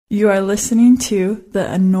You are listening to the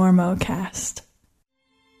Enormocast.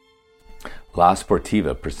 La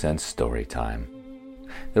Sportiva presents Story Time.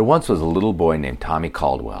 There once was a little boy named Tommy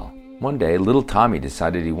Caldwell. One day, little Tommy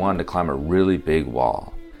decided he wanted to climb a really big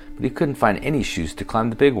wall, but he couldn't find any shoes to climb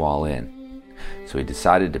the big wall in. So he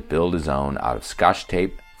decided to build his own out of Scotch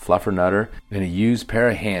tape, fluffernutter, and a used pair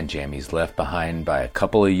of hand jammies left behind by a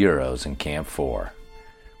couple of Euros in Camp 4.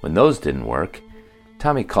 When those didn't work,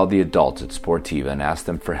 Tommy called the adults at Sportiva and asked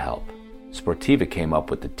them for help. Sportiva came up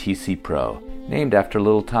with the TC Pro, named after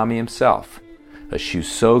little Tommy himself. A shoe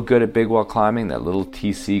so good at big wall climbing that little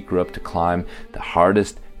TC grew up to climb the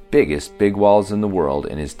hardest, biggest big walls in the world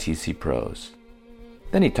in his TC Pros.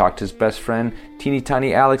 Then he talked his best friend, teeny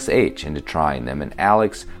tiny Alex H, into trying them, and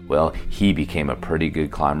Alex, well, he became a pretty good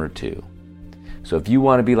climber too. So if you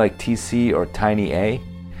want to be like TC or Tiny A,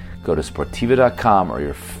 go to Sportiva.com or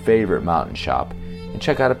your favorite mountain shop and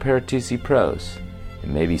check out a pair of TC Pros,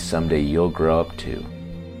 and maybe someday you'll grow up too.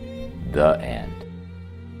 The end.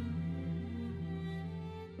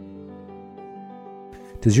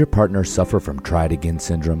 Does your partner suffer from try-it-again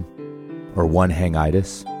syndrome? Or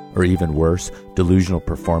one-hangitis? Or even worse, delusional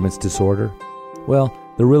performance disorder? Well,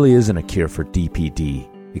 there really isn't a cure for DPD,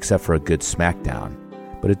 except for a good smackdown.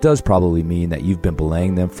 But it does probably mean that you've been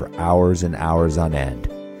belaying them for hours and hours on end,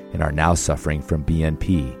 and are now suffering from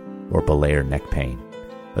BNP, or belaying neck pain,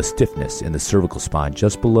 a stiffness in the cervical spine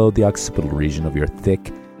just below the occipital region of your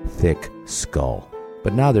thick skull.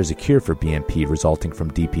 But now there's a cure for BNP resulting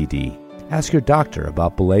from DPD. Ask your doctor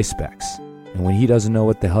about belay specs, and when he doesn't know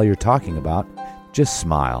what the hell you're talking about, just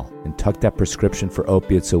smile and tuck that prescription for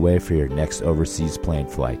opiates away for your next overseas plane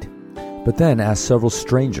flight. But then ask several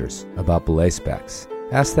strangers about belay specs.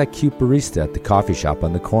 Ask that cute barista at the coffee shop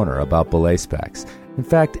on the corner about belay specs. In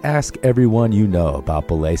fact, ask everyone you know about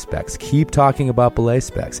belay specs. Keep talking about belay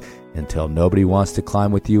specs until nobody wants to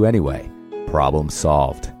climb with you anyway. Problem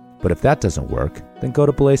solved. But if that doesn't work, then go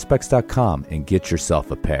to belayspecs.com and get yourself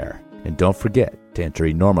a pair. And don't forget to enter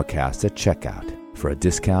Enormocast at checkout for a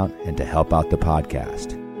discount and to help out the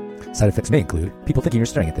podcast. Side effects may include people thinking you're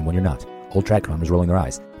staring at them when you're not, old trad climbers rolling their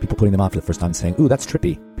eyes, people putting them on for the first time and saying, ooh, that's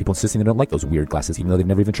trippy, people insisting they don't like those weird glasses even though they've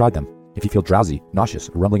never even tried them. If you feel drowsy, nauseous,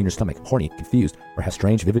 or rumbling in your stomach, horny, confused, or have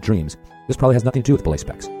strange, vivid dreams, this probably has nothing to do with belay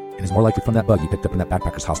specs. It is more likely from that bug you picked up in that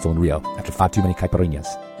backpacker's hostel in Rio after 5 too many caipirinhas.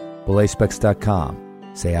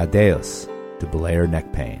 Belayspecs.com. Say adios to belayer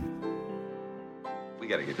neck pain.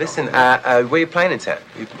 Listen, where are you playing in town?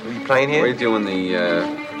 You playing here? We're doing the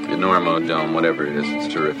Normo Dome, whatever it is.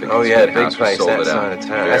 It's terrific. Oh, it's yeah, big big house. place, that side of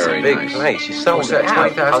town. That's a big nice place. You sold it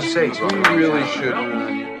out. 20,000 seats. You really should.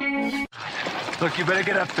 Look, you better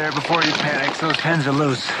get up there before you panic. Those pens are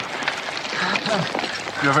loose.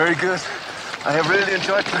 You're very good. I have really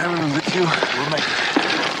enjoyed climbing with you. We'll make it.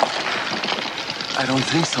 I don't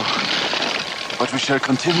think so. But we shall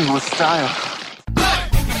continue with style.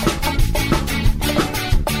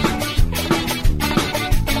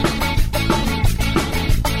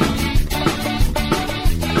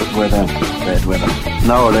 Bad weather.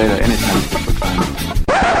 Now or later, anytime for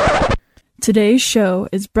climbing. Today's show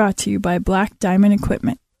is brought to you by Black Diamond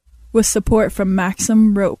Equipment, with support from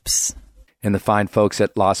Maxim Ropes. And the fine folks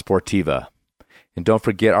at La Sportiva. And don't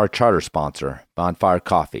forget our charter sponsor, Bonfire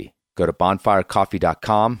Coffee. Go to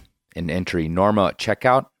bonfirecoffee.com and enter Enorma at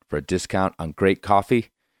checkout for a discount on great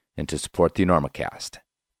coffee and to support the Enormocast.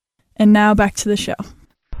 And now back to the show.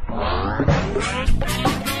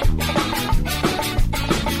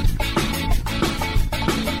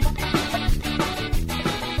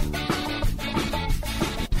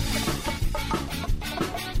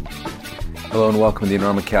 Hello and welcome to the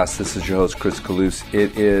Enormocast. This is your host, Chris Kalous.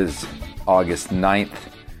 It is August 9th,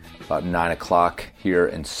 about 9 o'clock here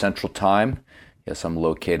in Central Time. Yes, I'm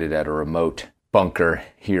located at a remote bunker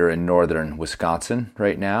here in northern Wisconsin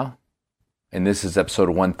right now. And this is episode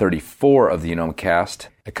 134 of the Enormocast,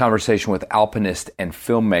 a conversation with alpinist and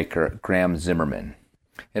filmmaker Graham Zimmerman.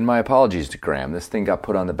 And my apologies to Graham. This thing got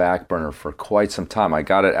put on the back burner for quite some time. I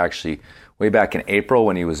got it actually way back in April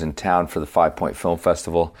when he was in town for the 5 Point Film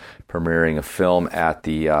Festival, premiering a film at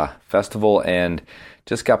the festival, and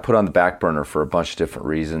just got put on the back burner for a bunch of different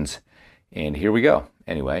reasons. And here we go.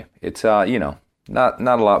 Anyway, it's not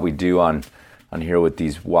a lot we do on here with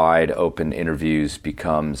these wide open interviews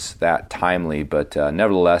becomes that timely, but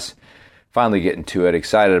nevertheless, finally getting to it.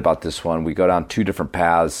 Excited about this one. We go down two different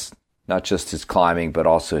paths, not just his climbing, but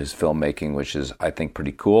also his filmmaking, which is, I think,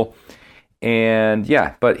 pretty cool. And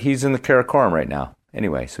yeah, but he's in the Karakoram right now.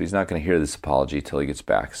 Anyway, so he's not going to hear this apology till he gets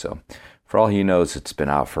back. So for all he knows, it's been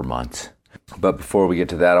out for months. But before we get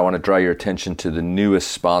to that, I want to draw your attention to the newest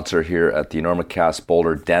sponsor here at the Enormocast,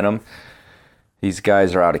 Boulder Denim. These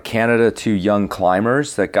guys are out of Canada, 2 young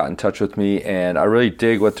climbers that got in touch with me, and I really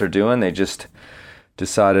dig what they're doing. They just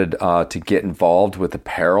decided to get involved with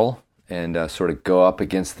apparel and sort of go up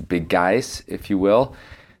against the big guys, if you will.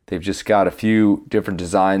 They've just got a few different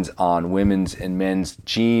designs on women's and men's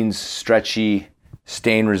jeans, stretchy,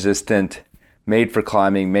 stain resistant, made for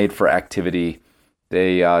climbing, made for activity.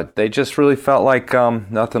 They just really felt like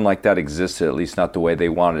nothing like that existed, at least not the way they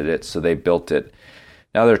wanted it, so they built it.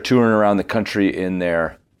 Now they're touring around the country in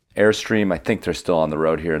their Airstream. I think they're still on the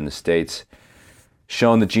road here in the States,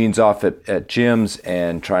 showing the jeans off at gyms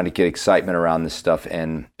and trying to get excitement around this stuff.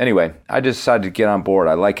 And anyway, I just decided to get on board.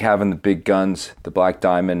 I like having the big guns, the Black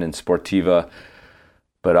Diamond and Sportiva,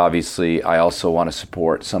 but obviously I also want to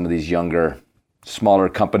support some of these younger, smaller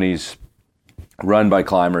companies run by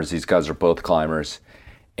climbers. These guys are both climbers.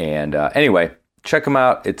 And anyway, check them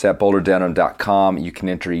out. It's at boulderdenim.com. You can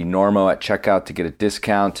enter eNormo at checkout to get a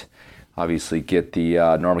discount. Obviously, get the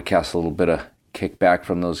NormaCast a little bit of kickback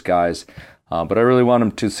from those guys. But I really want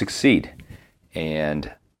them to succeed.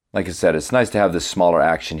 And like I said, it's nice to have this smaller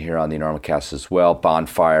action here on the NormaCast as well.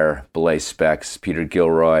 Bonfire, Belay Specs, Peter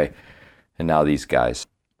Gilroy, and now these guys.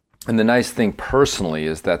 And the nice thing personally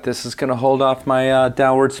is that this is going to hold off my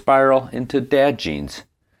downward spiral into dad jeans.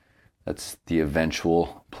 That's the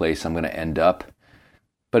eventual place I'm going to end up.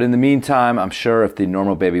 But in the meantime, I'm sure if the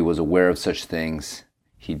Normal Baby was aware of such things,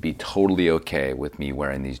 he'd be totally okay with me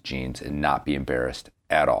wearing these jeans and not be embarrassed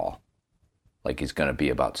at all. Like he's going to be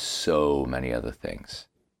about so many other things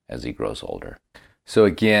as he grows older. So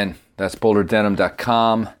again, that's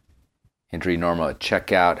boulderdenim.com. Enter eNormo at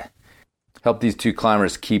checkout. Help these 2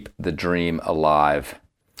 climbers keep the dream alive.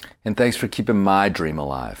 And thanks for keeping my dream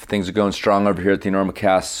alive. Things are going strong over here at the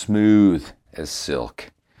NormaCast, smooth as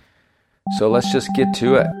silk. So let's just get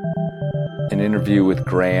to it. An interview with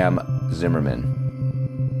Graham Zimmerman.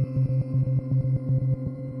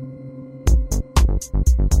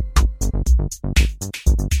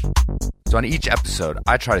 So on each episode,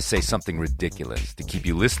 I try to say something ridiculous to keep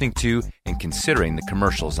you listening to and considering the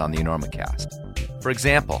commercials on the NormaCast. For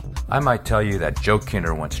example, I might tell you that Joe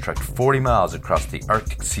Kinder once trekked 40 miles across the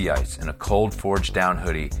Arctic sea ice in a cold forged-down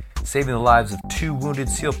hoodie, saving the lives of 2 wounded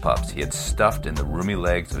seal pups he had stuffed in the roomy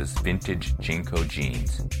legs of his vintage Jinko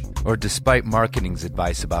jeans. Or despite marketing's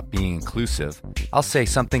advice about being inclusive, I'll say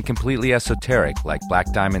something completely esoteric like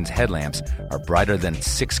Black Diamond's headlamps are brighter than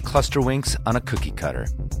 6 cluster winks on a cookie cutter.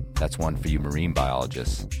 That's one for you marine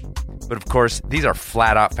biologists. But of course, these are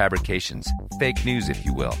flat-out fabrications, fake news if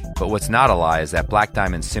you will. But what's not a lie is that Black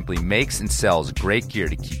Diamond simply makes and sells great gear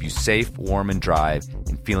to keep you safe, warm, and dry,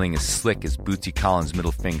 and feeling as slick as Bootsy Collins'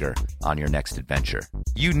 middle finger on your next adventure.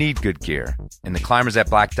 You need good gear, and the climbers at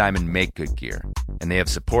Black Diamond make good gear, and they have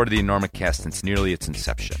supported the NormaCast since nearly its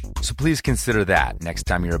inception. So please consider that next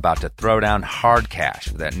time you're about to throw down hard cash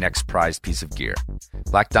for that next prized piece of gear.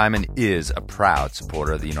 Black Diamond is a proud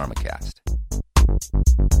supporter of the NormaCast.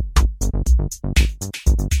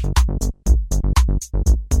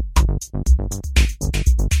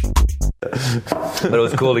 But it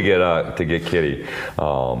was cool to get Kitty.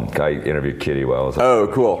 I interviewed Kitty while I was.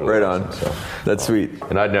 Oh, cool! Really right awesome, on. so. That's sweet.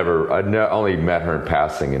 And I'd only met her in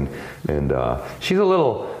passing, and she's a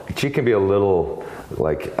little. She can be a little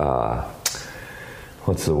like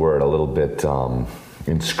what's the word? A little bit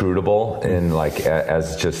inscrutable, and like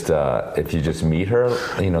as just if you just meet her,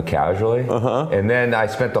 casually. And then I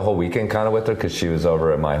spent the whole weekend kind of with her because she was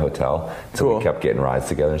over at my hotel, so cool. We kept getting rides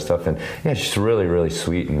together and stuff. And yeah, she's really, really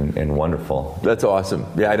sweet and wonderful. That's awesome.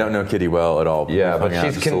 Yeah, I don't know Kitty well at all. Yeah, but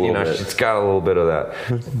she's got a little bit of that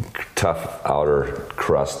tough outer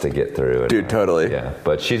crust to get through. Dude, totally. Yeah,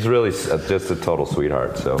 but she's really just a total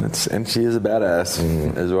sweetheart. So and she is a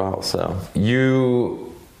badass as well. So you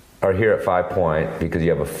are here at 5 Point because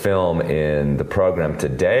you have a film in the program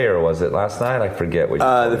today, or was it last night? I forget what you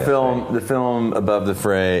told me. The film Above the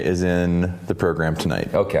Fray is in the program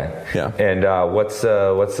tonight. Okay. Yeah. And what's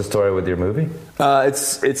the story with your movie?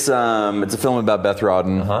 It's a film about Beth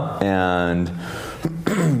Rodden,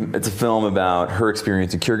 and it's a film about her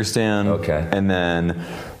experience in Kyrgyzstan. Okay. And then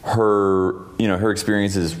her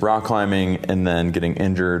experiences rock climbing, and then getting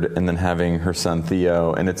injured, and then having her son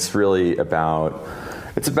Theo, and it's really about.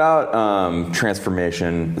 It's about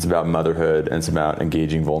transformation, it's about motherhood, and it's about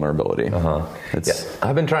engaging vulnerability.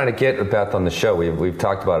 I've been trying to get Beth on the show. We've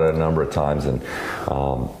talked about it a number of times, and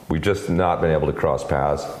we've just not been able to cross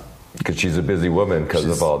paths because she's a busy woman because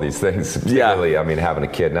of all these things. Particularly, I mean, having a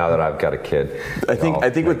kid. Now that I've got a kid, I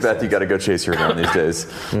think with Beth, you got to go chase her around these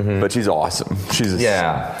days. But she's awesome. She's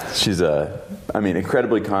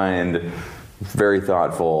incredibly kind, very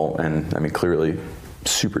thoughtful, and clearly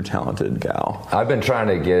super talented gal. I've been trying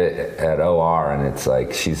to get it at OR, and it's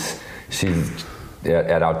like she's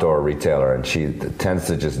at Outdoor Retailer, and she tends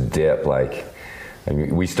to just dip. Like, I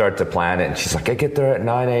mean, we start to plan it, and she's like, I get there at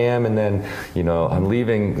 9 a.m. and then, I'm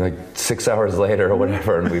leaving like 6 hours later or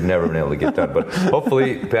whatever, and we've never been able to get done. But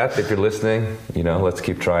hopefully, Beth, if you're listening, let's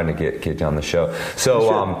keep trying to get you on the show. So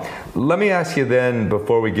sure. Let me ask you then,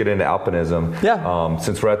 before we get into alpinism,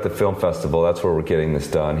 since we're at the film festival, that's where we're getting this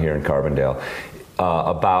done here in Carbondale,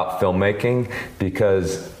 about filmmaking,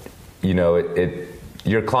 because,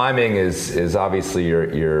 your climbing is obviously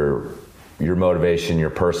your motivation, your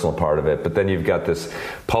personal part of it, but then you've got this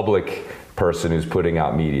public person who's putting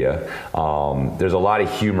out media. There's a lot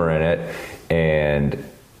of humor in it, and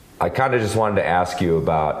I kind of just wanted to ask you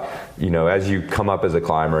about, as you come up as a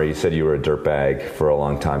climber, you said you were a dirtbag for a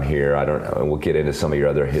long time here. I don't know, and we'll get into some of your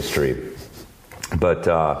other history. But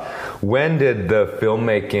when did the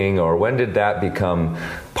filmmaking, or when did that become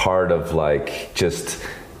part of like just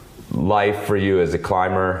life for you as a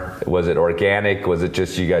climber? Was it organic? Was it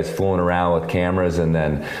just you guys fooling around with cameras and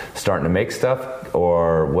then starting to make stuff?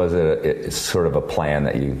 Or was it sort of a plan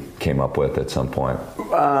that you came up with at some point?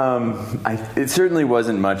 It certainly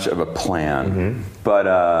wasn't much of a plan, but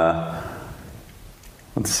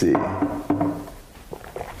let's see.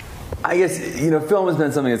 I guess, film has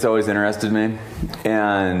been something that's always interested me.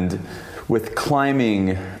 And with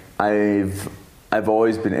climbing, I've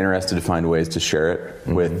always been interested to find ways to share it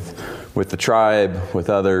with the tribe, with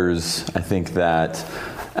others. I think that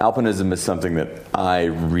alpinism is something that I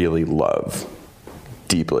really love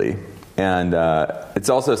deeply. And it's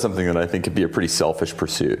also something that I think could be a pretty selfish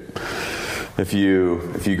pursuit. If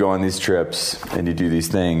you go on these trips and you do these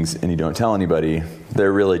things and you don't tell anybody,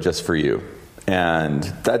 they're really just for you. And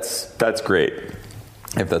that's great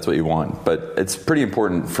if that's what you want. But it's pretty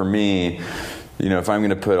important for me, if I'm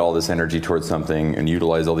going to put all this energy towards something and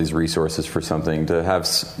utilize all these resources for something, to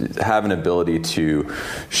have an ability to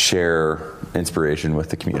share inspiration with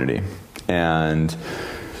the community. And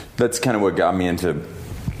that's kind of what got me into,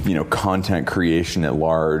 content creation at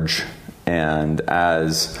large. And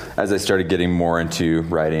as I started getting more into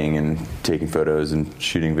writing and taking photos and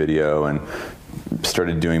shooting video and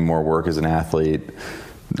started doing more work as an athlete,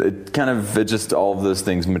 it just all of those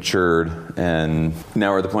things matured, and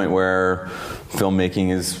now we're at the point where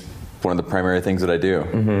filmmaking is one of the primary things that I do,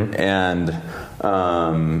 and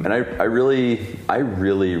I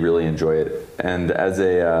really enjoy it. And as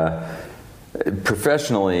a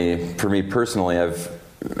professionally, for me personally,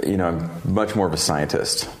 I'm much more of a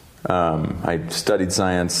scientist. I studied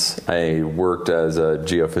science. I worked as a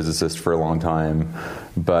geophysicist for a long time,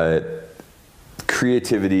 but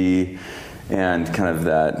creativity and kind of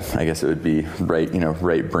that, I guess it would be right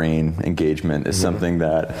brain engagement is something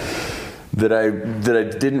that I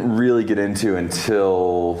didn't really get into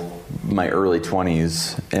until my early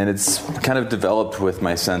 20s, and it's kind of developed with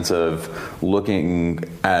my sense of looking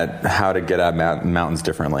at how to get at mountains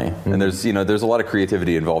differently. And there's a lot of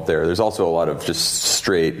creativity involved there. There's also a lot of just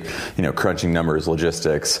straight, crunching numbers,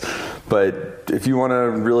 logistics. But if you want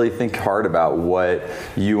to really think hard about what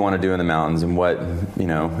you want to do in the mountains and what,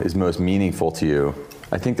 is most meaningful to you,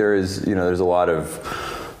 I think there's a lot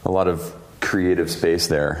of creative space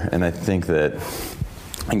there. And I think that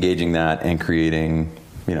engaging that and creating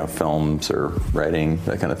films or writing,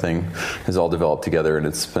 that kind of thing, has all developed together, and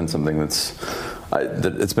it's been something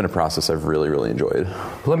it's been a process I've really, really enjoyed.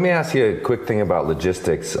 Let me ask you a quick thing about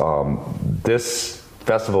logistics. This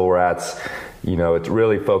festival we're at, it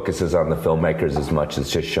really focuses on the filmmakers as much as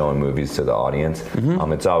just showing movies to the audience.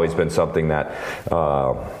 It's always been something that,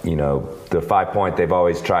 the 5 Point, they've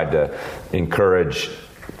always tried to encourage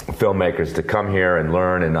filmmakers to come here and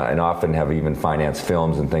learn, and often have even financed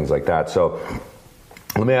films and things like that. So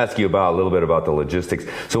let me ask you a little bit about the logistics.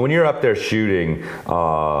 So when you're up there shooting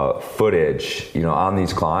footage, on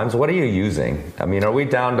these climbs, what are you using? I mean, are we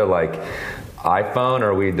down to like iPhone?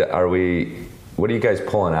 Are we? What are you guys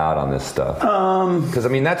pulling out on this stuff? Because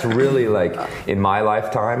that's really like in my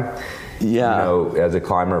lifetime. Yeah. As a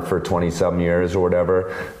climber for 20-some years or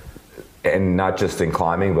whatever. And not just in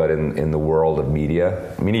climbing, but in the world of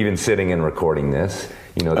media. Even sitting and recording this,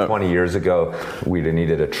 20 years ago, we'd have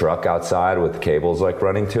needed a truck outside with cables like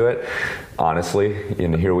running to it. Honestly,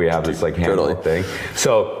 here we have this like handheld thing.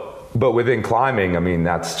 So, but within climbing,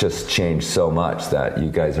 that's just changed so much that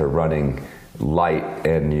you guys are running light,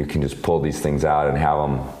 and you can just pull these things out and have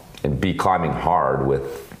them and be climbing hard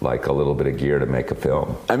with like a little bit of gear to make a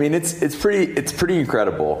film? I mean, it's pretty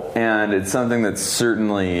incredible, and it's something that's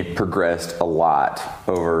certainly progressed a lot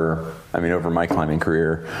over my climbing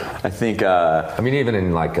career. I think. Even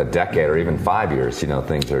in like a decade or even 5 years,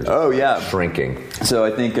 things are just shrinking. So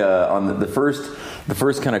I think on the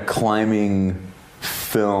first kind of climbing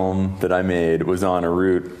film that I made was on a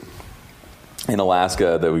route in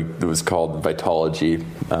Alaska that was called Vitology.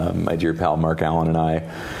 My dear pal Mark Allen and I,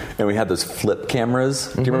 and we had those flip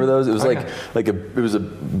cameras. Do you remember those? It was like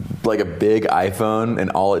a big iPhone,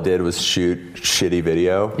 and all it did was shoot shitty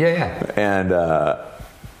video. Yeah.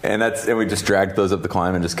 And we just dragged those up the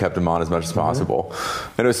climb and just kept them on as much as possible.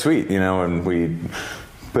 And it was sweet, and we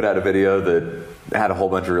put out a video that had a whole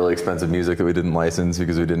bunch of really expensive music that we didn't license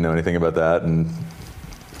because we didn't know anything about that, and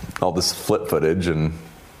all this flip footage, and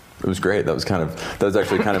it was great. That was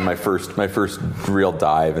actually kind of my first real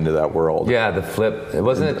dive into that world. Yeah, the flip.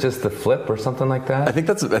 Wasn't it just the flip or something like that? I think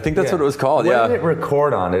that's what it was called. What did it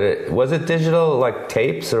record on? Was it digital, like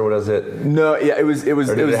tapes, or what was it? No, yeah, it was digital,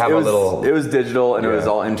 and Yeah. it was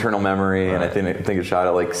all internal memory, Right. and I think it shot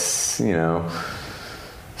at like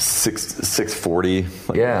 640.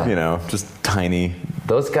 Just tiny.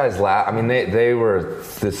 Those guys they were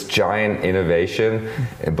this giant innovation,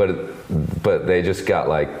 but they just got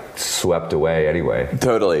like swept away anyway.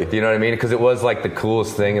 Totally. Do you know what I mean? Because it was like the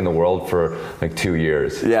coolest thing in the world for like 2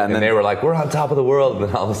 years. Yeah, and then they were like, "We're on top of the world," and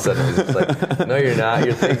then all of a sudden it was just like, "No, you're not.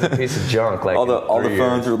 Your thing's a piece of junk." Like all the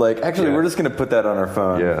phones were like, "Actually, Yeah. we're just going to put that on our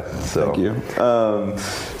phone." Yeah. So. Thank you.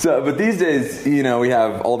 But these days, we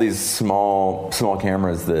have all these small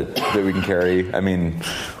cameras that we can carry. I mean,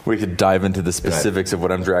 we could dive into the specifics of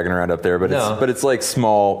what I'm dragging around up there, but it's like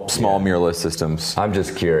small mirrorless systems. I'm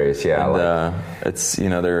just curious. Yeah. And, it's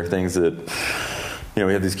there are things that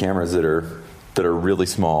we have these cameras that are really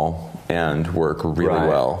small and work really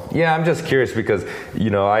well. Yeah, I'm just curious because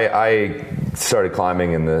I started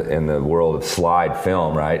climbing in the world of slide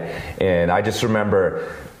film, right? And I just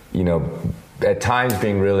remember at times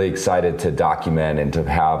being really excited to document and to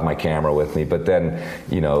have my camera with me, but then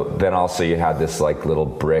also you had this like little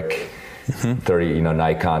brick 30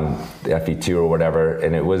 Nikon FE2 or whatever,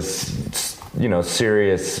 and it was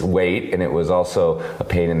serious weight, and it was also a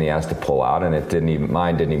pain in the ass to pull out, and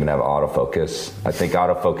mine didn't even have autofocus. I think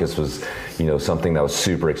autofocus was something that was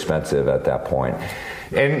super expensive at that point.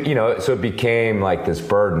 And so it became like this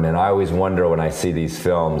burden, and I always wonder when I see these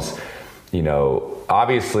films,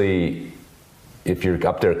 obviously if you're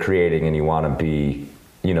up there creating and you want to be,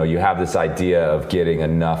 you have this idea of getting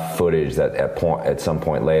enough footage that at some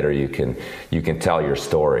point later you can tell your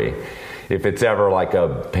story. If it's ever like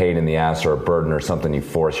a pain in the ass or a burden or something you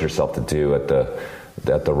force yourself to do at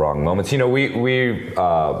the wrong moments. We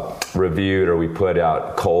reviewed, or we put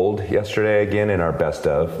out Cold yesterday again in our best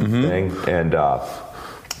of thing, and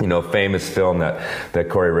famous film that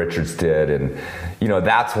Corey Richards did, and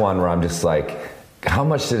that's one where I'm just like, how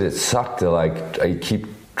much did it suck to I keep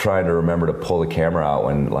trying to remember to pull the camera out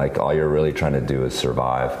when like all you're really trying to do is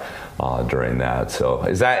survive during that. So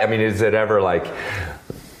is it ever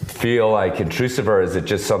feel like intrusive, or is it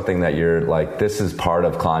just something that you're like, this is part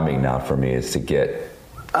of climbing now for me, is to get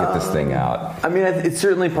this thing out? It's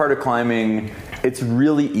certainly part of climbing. It's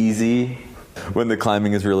really easy when the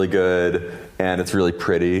climbing is really good and it's really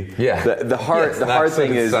pretty. Yeah. The hard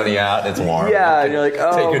thing is sunny out, it's warm. Yeah, and you're like,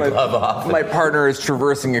 take your glove off. My partner is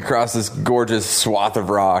traversing across this gorgeous swath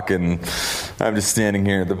of rock, and I'm just standing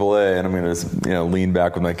here at the belay, and I'm going to lean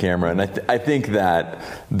back with my camera. And I think that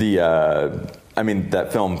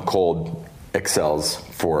that film Cold excels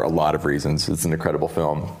for a lot of reasons. It's an incredible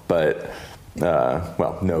film, but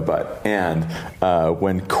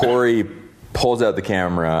when Corey pulls out the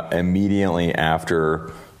camera immediately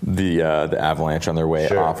after the avalanche on their way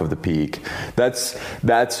off of the peak, that's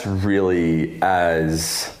really,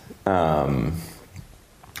 as a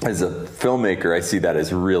filmmaker, I see that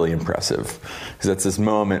as really impressive, because that's this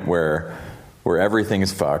moment where everything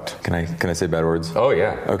is fucked. Can I say bad words? Oh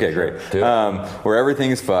yeah. Okay, great. Where everything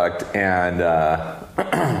is fucked, and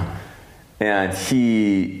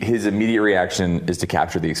his immediate reaction is to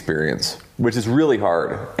capture the experience, which is really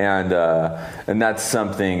hard, and that's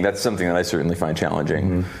something that I certainly find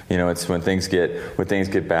challenging. It's when things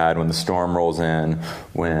get bad, when the storm rolls in,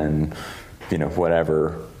 when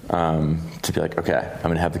whatever, to be like, okay, I'm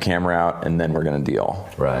gonna have the camera out, and then we're gonna deal.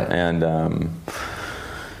 Right.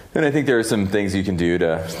 And I think there are some things you can do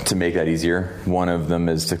to make that easier. One of them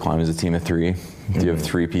is to climb as a team of three. If you have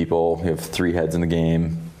 3 people, you have 3 heads in the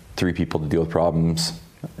game, 3 people to deal with problems,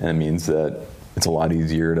 and it means that it's a lot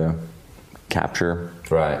easier to capture.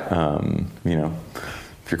 Right.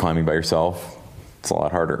 If you're climbing by yourself, it's a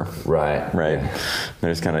lot harder. Right. Yeah.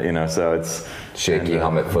 There's kind of, so it's shaky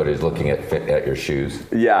helmet footage, looking at your shoes.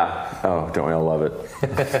 Yeah. Oh, don't we all love it?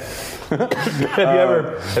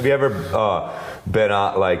 Have you ever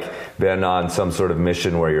been on some sort of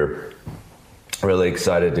mission where you're really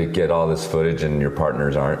excited to get all this footage and your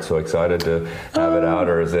partners aren't so excited to have it out,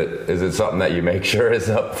 or is it something that you make sure is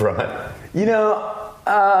up front?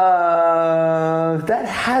 That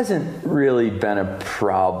hasn't really been a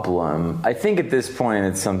problem. I think at this point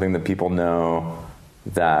it's something that people know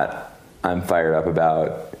that I'm fired up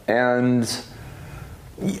about. And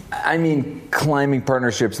I mean, climbing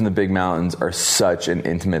partnerships in the big mountains are such an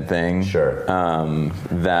intimate thing. Sure.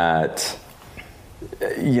 That,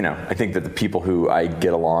 I think that the people who I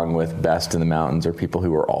get along with best in the mountains are people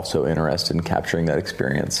who are also interested in capturing that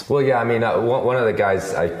experience. Well, yeah, I mean, one of the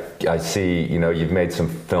guys I see, you've made some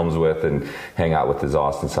films with and hang out with is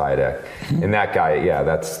Austin Sidek. Mm-hmm. And that guy, yeah,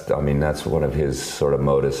 that's one of his sort of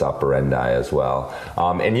modus operandi as well.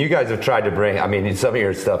 And you guys have tried to bring, some of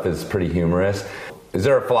your stuff is pretty humorous. Is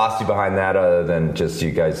there a philosophy behind that other than just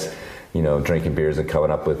you guys, drinking beers and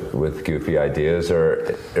coming up with goofy ideas,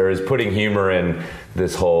 or is putting humor in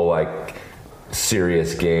this whole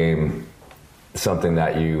serious game something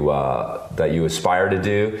that you aspire to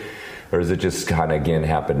do, or does it just kind of again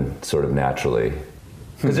happen sort of naturally?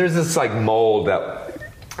 Because there's this mold that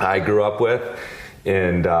I grew up with,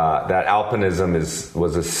 and that alpinism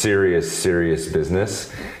was a serious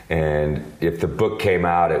business, and if the book came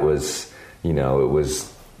out, it was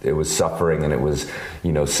suffering, and it was,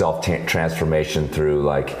 self-transformation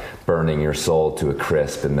through burning your soul to a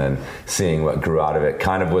crisp and then seeing what grew out of it.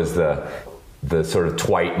 Kind of was the sort of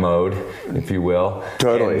twite mode, if you will.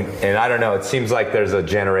 Totally. And I don't know, it seems like there's a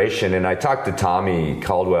generation, and I talked to Tommy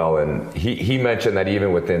Caldwell, and he mentioned that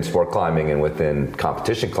even within sport climbing and within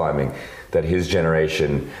competition climbing, that his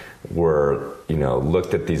generation were,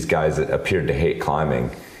 looked at these guys that appeared to hate climbing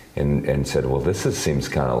and said, well, seems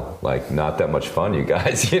kind of not that much fun, you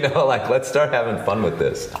guys, let's start having fun with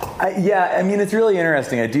this. It's really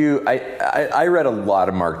interesting. I read a lot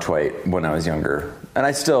of Mark Twight when I was younger, and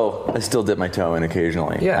I still dip my toe in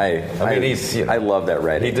occasionally. Yeah. I love that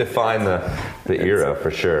writing. He defined the era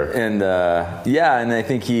for sure. And and I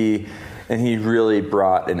think he really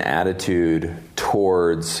brought an attitude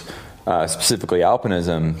towards specifically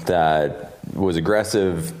alpinism that was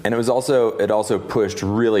aggressive, and it also pushed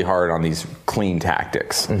really hard on these clean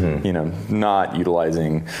tactics. Mm-hmm. Not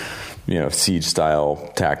utilizing siege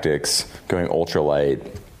style tactics, going ultralight,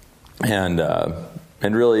 and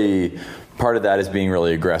really part of that is being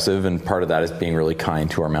really aggressive, and part of that is being really kind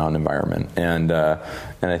to our mountain environment, and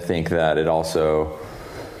I think that it also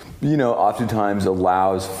oftentimes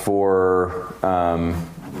allows for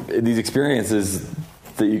these experiences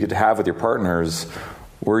that you get to have with your partners,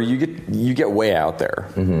 where you get way out there,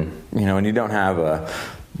 mm-hmm. And you don't have a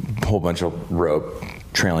whole bunch of rope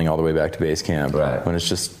trailing all the way back to base camp, right? When it's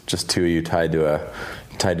just two of you tied to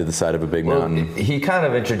the side of a big mountain. He kind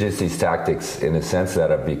of introduced these tactics in a sense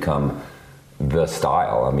that have become the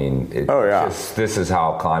style. This is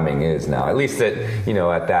how climbing is now, at least at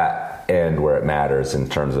that end where it matters in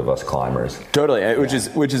terms of us climbers. Totally, yeah. which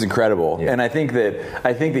is incredible. Yeah. And I think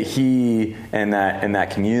that he and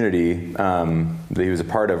that community that he was a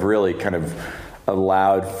part of really kind of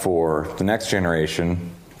allowed for the next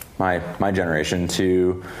generation, my generation,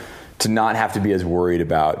 to not have to be as worried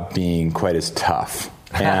about being quite as tough.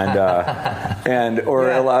 And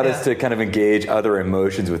allowed us to kind of engage other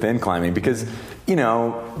emotions within climbing, because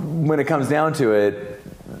when it comes down to it,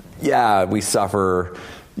 we suffer.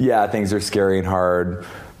 Things are scary and hard,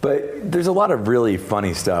 but there's a lot of really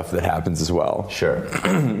funny stuff that happens as well. Sure.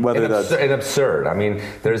 Whether that's absurd.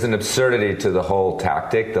 There's an absurdity to the whole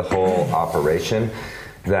tactic, the whole operation,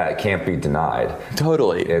 that can't be denied.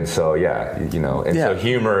 Totally. And so, so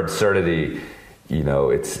humor, absurdity,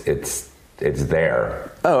 it's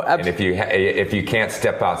there. Oh, absolutely. And if you can't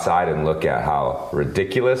step outside and look at how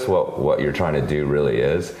ridiculous what you're trying to do really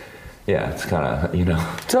is, it's kind of,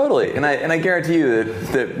 Totally. And I guarantee you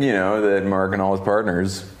that Mark and all his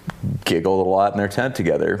partners giggled a lot in their tent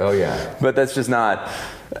together. Oh yeah. But that's just not,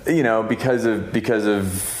 because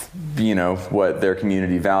of what their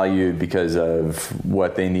community valued, because of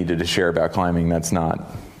what they needed to share about climbing. That's not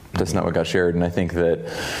what got shared. And I think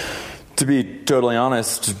that, to be totally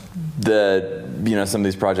honest, that some of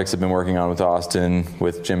these projects I've been working on with Austin,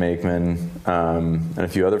 with Jim Aikman, and a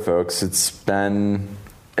few other folks,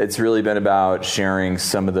 it's really been about sharing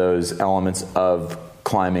some of those elements of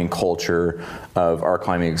climbing culture, of our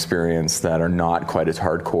climbing experience that are not quite as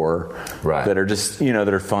hardcore, right? That are just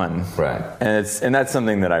that are fun, right? And that's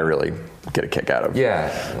something that I really get a kick out of. Yeah,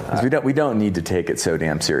 we don't need to take it so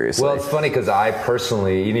damn seriously. Well, it's funny because I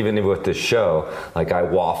personally, even with this show, like I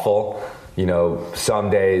waffle. Some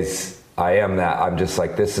days I am that. I'm just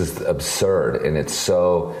like, this is absurd, and it's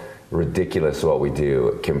so ridiculous what we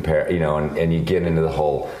do. And you get into the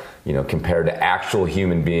whole, compared to actual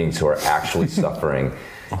human beings who are actually suffering,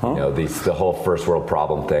 the whole first world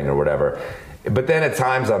problem thing or whatever. But then at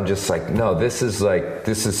times I'm just like, no, this is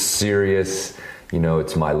serious.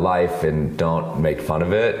 It's my life, and don't make fun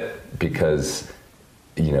of it because,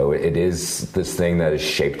 it is this thing that has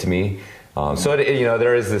shaped me. So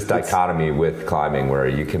there is this dichotomy with climbing where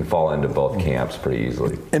you can fall into both camps pretty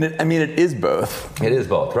easily. And it is both. It is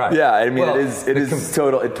both, right? Yeah, I mean,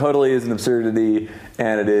 it totally is an absurdity,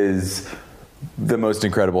 and it is the most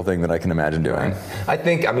incredible thing that I can imagine doing. I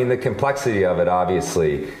think, the complexity of it,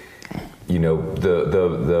 obviously,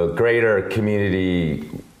 the greater community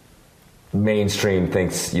mainstream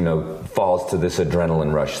thinks, falls to this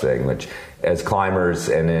adrenaline rush thing, which as climbers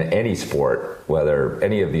and in any sport, whether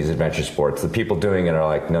any of these adventure sports, the people doing it are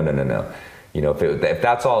like, no. If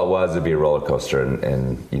that's all it was, it'd be a roller coaster,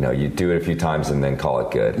 and you do it a few times and then call it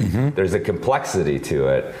good. Mm-hmm. There's a complexity to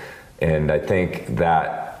it, and I think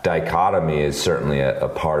that dichotomy is certainly a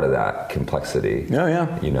part of that complexity. Oh,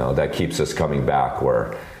 yeah. That keeps us coming back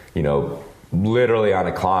where, literally on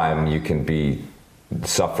a climb, you can be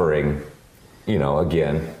suffering,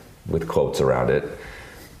 again, with quotes around it.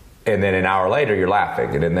 And then an hour later, you're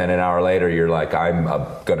laughing. And then an hour later, you're like, I'm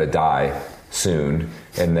going to die soon.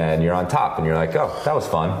 And then you're on top, and you're like, oh, that was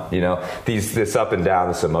fun. This up and down,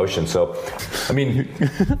 this emotion. So,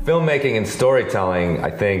 filmmaking and storytelling,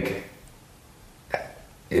 I think,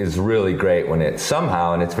 is really great when it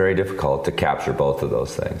somehow, and it's very difficult to capture both of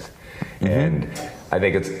those things. Mm-hmm. And I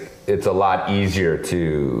think it's a lot easier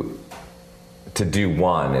to do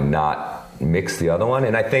one and not mix the other one.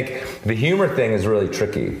 And I think the humor thing is really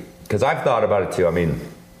tricky, because I've thought about it too.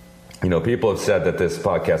 People have said that this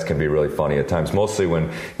podcast can be really funny at times, mostly when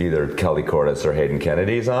either Kelly Cordes or Hayden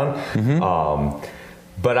Kennedy's on. Mm-hmm.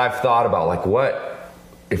 But I've thought about what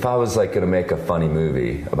if I was going to make a funny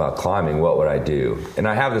movie about climbing, what would I do? And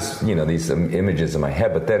I have this, these images in my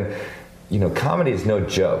head, but then, comedy is no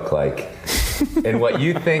joke. And what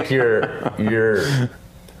you think you're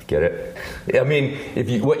get it?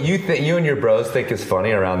 What you and your bros think is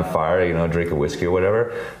funny around the fire, drink a whiskey or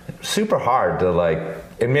whatever, super hard to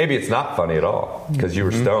and maybe it's not funny at all because you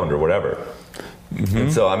were stoned or whatever. Mm-hmm.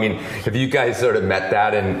 And so, have you guys sort of met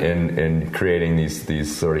that in creating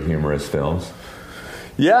these sort of humorous films?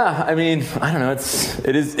 Yeah, I don't know.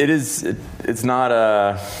 It's not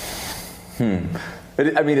a.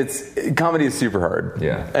 Comedy is super hard.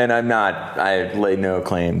 Yeah. And I lay no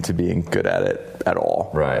claim to being good at it at all.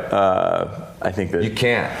 Right. I think that you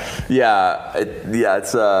can't. Yeah.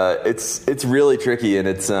 It's really tricky, and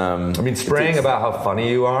it's. Spraying about how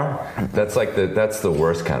funny you are. That's that's the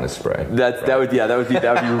worst kind of spray. That would be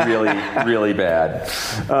really really bad.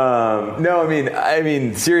 No,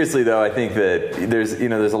 seriously though, I think that there's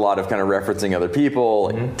a lot of kind of referencing other people.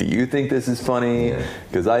 Mm-hmm. Do you think this is funny?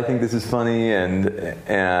 Because I think this is funny, and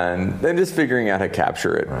then just figuring out how to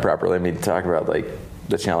capture it properly. Talk about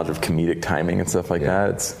the challenge of comedic timing and stuff like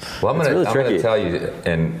that. I'm going to tell you,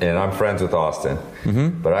 and I'm friends with Austin,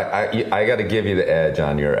 mm-hmm. but I got to give you the edge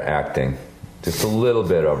on your acting, just a little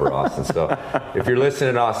bit over Austin. So if you're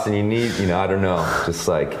listening, Austin, you need, I don't know, just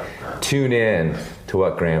tune in to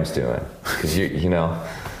what Graham's doing, because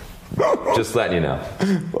just letting you know.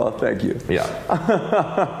 Well, thank you.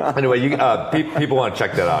 Yeah. Anyway, people want to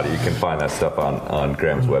check that out. You can find that stuff on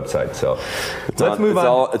Graham's website. So let's move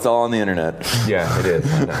on. It's all on the internet. Yeah, it is.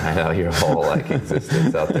 I know your whole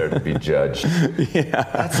existence out there to be judged. Yeah.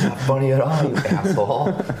 That's not funny at all, you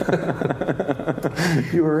asshole.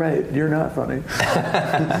 You were right. You're not funny.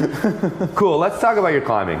 Cool. Let's talk about your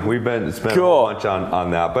climbing. We've spent a bunch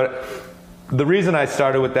on that, but. The reason I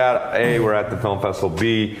started with that, A, we're at the film festival,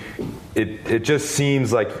 B, it just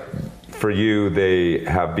seems like for you they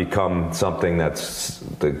have become something that's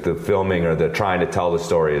the filming or the trying to tell the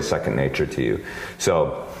story is second nature to you.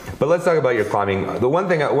 So, but let's talk about your climbing. One of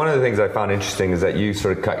the things I found interesting is that you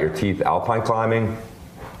sort of cut your teeth alpine climbing.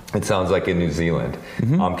 It sounds like in New Zealand.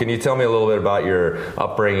 Mm-hmm. Can you tell me a little bit about your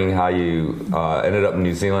upbringing, how you ended up in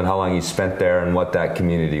New Zealand, how long you spent there, and what that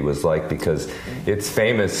community was like? Because it's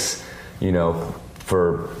famous,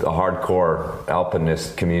 for a hardcore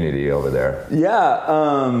alpinist community over there.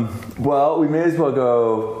 Yeah. Well, we may as well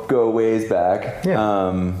go ways back.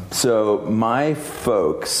 Yeah. So my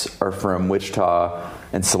folks are from Wichita,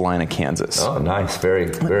 and Salina, Kansas. Oh, nice. Very,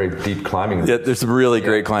 very deep climbing. Yeah, there's some really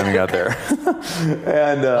great climbing out there.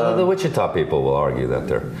 And although the Wichita people will argue that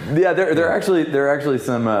they're... Yeah, there are actually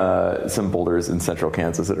some boulders in central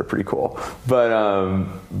Kansas that are pretty cool. But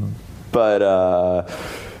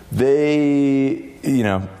they,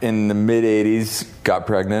 in the mid-'80s got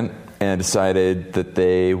pregnant and decided that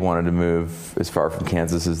they wanted to move as far from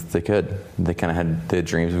Kansas as they could. They kind of had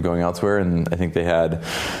dreams of going elsewhere, and I think they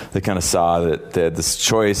kind of saw that they had this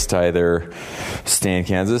choice to either stay in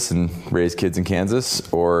Kansas and raise kids in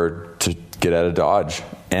Kansas or to get out of Dodge.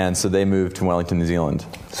 And so they moved to Wellington, New Zealand.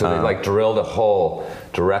 So they drilled a hole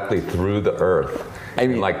directly through the earth.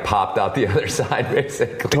 And popped out the other side,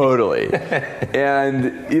 basically. Totally. And,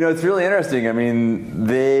 it's really interesting. I mean,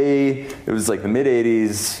 it was like the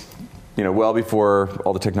mid-'80s, well before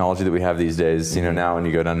all the technology that we have these days. Now when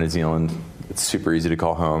you go down to New Zealand, it's super easy to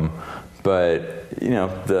call home. But,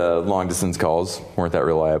 the long-distance calls weren't that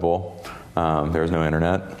reliable. There was no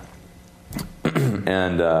internet.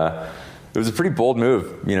 And it was a pretty bold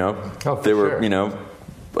move, Oh, they were,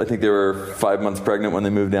 I think they were 5 months pregnant when they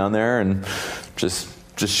moved down there, and just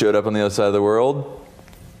showed up on the other side of the world,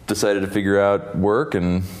 decided to figure out work,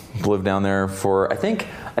 and lived down there for, I think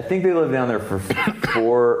they lived down there for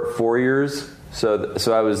 4 years. So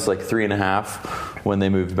I was like 3.5 when they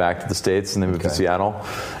moved back to the States, and they moved to Seattle.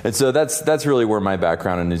 And so that's really where my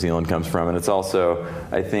background in New Zealand comes from. And it's also,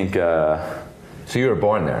 I think... So you were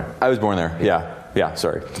born there? I was born there, yeah,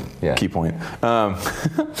 sorry. Yeah. Key point. I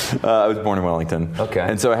was born in Wellington. Okay.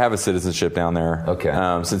 And so I have a citizenship down there. Okay.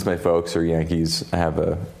 Since my folks are Yankees, I have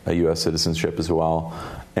a U.S. citizenship as well.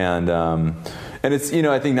 And it's,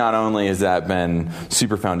 I think not only has that been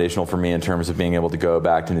super foundational for me in terms of being able to go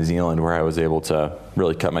back to New Zealand, where I was able to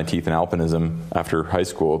really cut my teeth in alpinism after high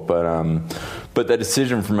school, but that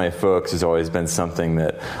decision from my folks has always been something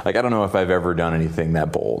that, I don't know if I've ever done anything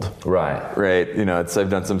that bold. Right. I've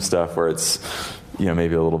done some stuff where it's,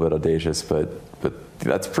 maybe a little bit audacious, but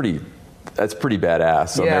that's pretty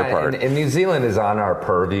badass on their part. And New Zealand is on our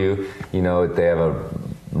purview. They have a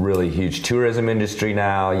really huge tourism industry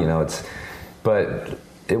now. But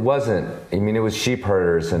it wasn't. It was sheep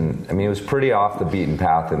herders, and it was pretty off the beaten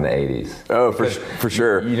path in the 80s. Oh, for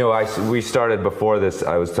sure. We started before this.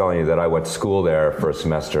 I was telling you that I went to school there for a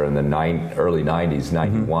semester in the early 90s,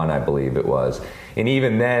 91, I believe it was. And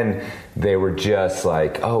even then, they were just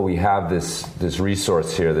like, oh, we have this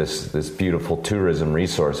resource here, this beautiful tourism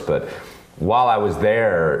resource. But while I was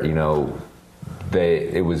there,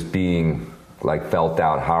 it was being felt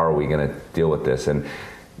out. How are we going to deal with this? And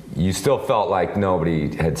you still felt like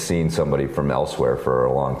nobody had seen somebody from elsewhere for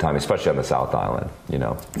a long time, especially on the South Island.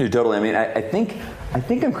 Yeah, totally. I think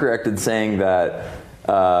I'm correct in saying that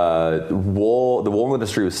the wool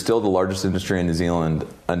industry was still the largest industry in New Zealand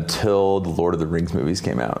until the Lord of the Rings movies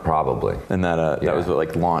came out. Probably. And that was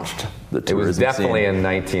what launched the tourism. It was definitely scene. In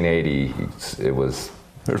 1980. It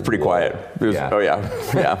was pretty quiet. It was, yeah. Oh yeah.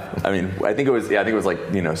 I think it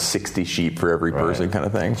was 60 sheep for every person, kind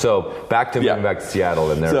of thing. So moving back to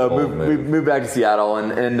Seattle, and we moved back to Seattle,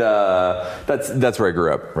 and that's where I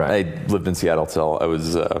grew up. Right. I lived in Seattle till I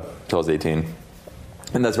was 18,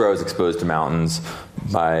 and that's where I was exposed to mountains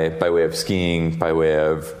by way of skiing, by way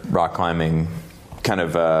of rock climbing, kind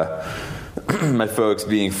of. My folks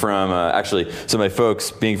being from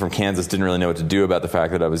Kansas didn't really know what to do about the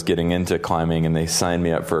fact that I was getting into climbing, and they signed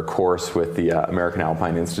me up for a course with the American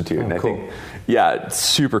Alpine Institute. Oh, and I cool. think, it's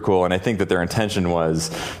super cool. And I think that their intention was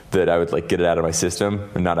that I would get it out of my system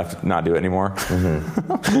and not do it anymore.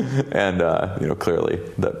 Mm-hmm. And clearly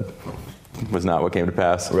that was not what came to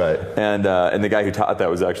pass. Right. And the guy who taught that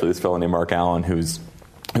was actually this fellow named Mark Allen, who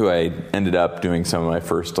I ended up doing some of my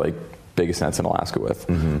first big ascents in Alaska with,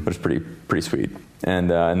 which is pretty sweet. And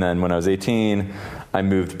then when I was 18, I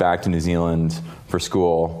moved back to New Zealand for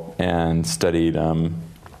school and studied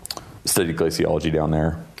glaciology down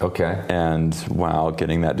there. Okay. And while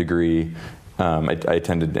getting that degree, I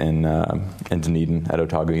attended in Dunedin at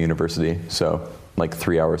Otago University, so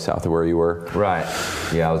 3 hours south of where you were. Right.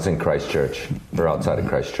 Yeah, I was in Christchurch, or outside of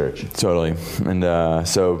Christchurch. Totally. And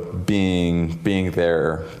so being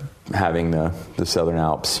there, having the Southern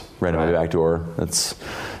Alps right at my back door,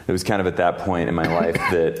 it was kind of at that point in my life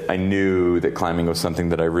that I knew that climbing was something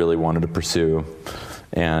that I really wanted to pursue,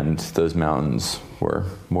 and those mountains were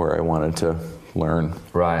where I wanted to learn.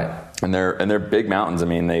 Right. And they're big mountains.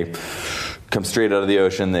 They come straight out of the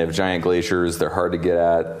ocean. They have giant glaciers. They're hard to get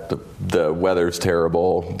at. The weather's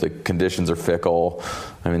terrible. The conditions are fickle.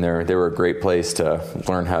 They were a great place to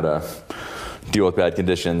learn how to deal with bad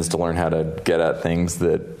conditions, to learn how to get at things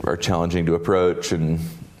that are challenging to approach, and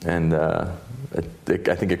I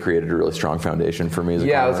think it created a really strong foundation for me as a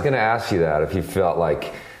Yeah, I climber. was going to ask you that, if you felt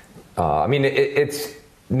like, it's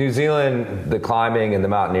New Zealand, the climbing and the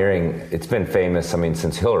mountaineering, it's been famous,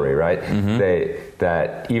 since Hillary, right?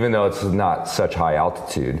 That even though it's not such high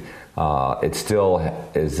altitude, it still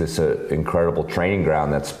is this incredible training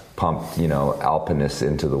ground that's pumped, alpinists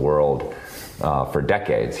into the world for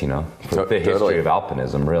decades, for the history of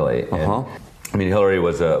alpinism, really. And, Hillary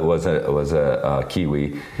was a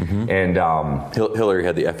Kiwi, and Hillary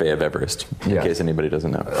had the FA of Everest. In case anybody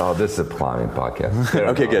doesn't know. Oh, this is a climbing podcast.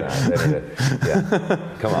 Okay, good. Yeah,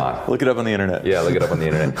 come on. Look it up on the internet. Yeah, look it up on the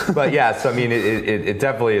internet. But yeah, so it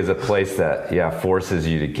definitely is a place that forces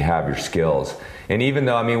you to have your skills. And even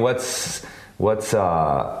though what's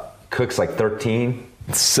Cook's like 13,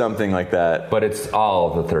 something like that. But it's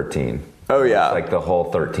all of the 13. Oh yeah, it's like the whole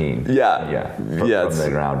 13. Yeah. From the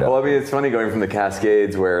ground up. Well, it's funny going from the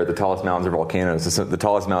Cascades, where the tallest mountains are volcanoes. The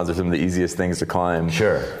tallest mountains are some of the easiest things to climb.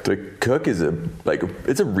 Sure. To Cook is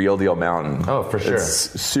it's a real deal mountain. Oh, for sure.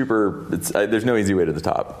 It's super. There's no easy way to the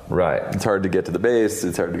top. Right. It's hard to get to the base.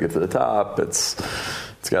 It's hard to get to the top. It's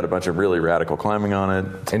got a bunch of really radical climbing on it.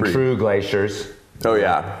 And true glaciers. Oh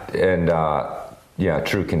yeah. And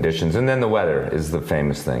true conditions. And then the weather is the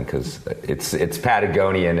famous thing, because it's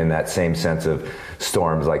Patagonian in that same sense of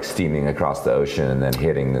storms like steaming across the ocean and then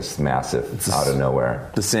hitting this massive out of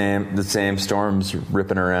nowhere. The same storms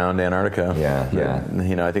ripping around Antarctica.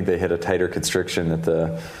 Yeah. I think they hit a tighter constriction at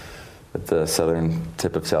the southern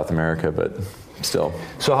tip of South America, but still.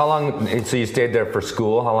 So how long? So you stayed there for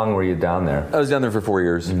school? How long were you down there? I was down there for 4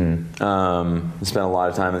 years. Spent a lot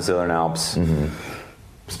of time in the Southern Alps.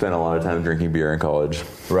 Spent a lot of time drinking beer in college.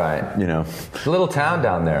 Right. A little town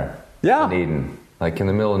down there. Yeah. In Eden, like in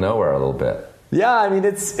the middle of nowhere a little bit. Yeah,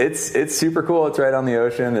 it's super cool. It's right on the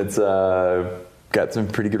ocean. It's got some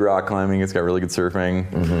pretty good rock climbing. It's got really good surfing,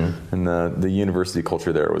 and the university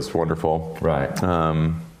culture there was wonderful. Right.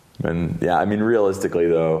 Realistically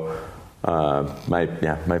though,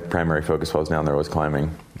 my primary focus while I was down there was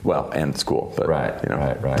climbing. Well, and school, but right.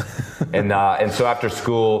 And so after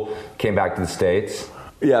school, came back to the States.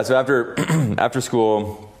 Yeah, so after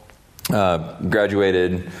school,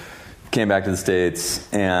 graduated, came back to the States,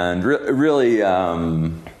 and really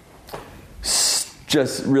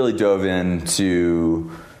just really dove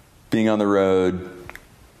into being on the road,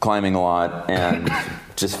 climbing a lot, and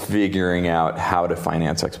just figuring out how to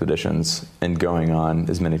finance expeditions and going on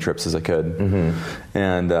as many trips as I could.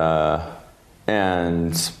 And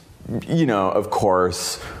of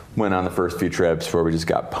course, went on the first few trips where we just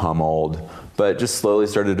got pummeled, but just slowly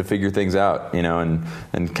started to figure things out,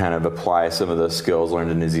 and kind of apply some of those skills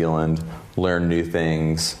learned in New Zealand, learn new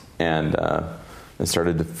things, and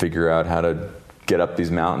started to figure out how to get up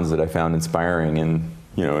these mountains that I found inspiring in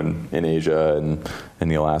Asia and in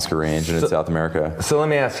the Alaska Range and in South America. So let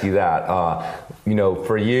me ask you that.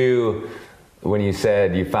 For you, when you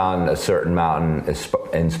said you found a certain mountain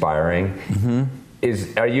inspiring,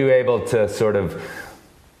 are you able to sort of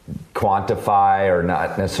quantify, or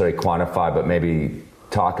not necessarily quantify, but maybe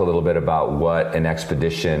talk a little bit about what an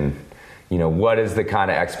expedition, what is the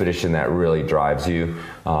kind of expedition that really drives you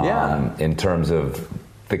in terms of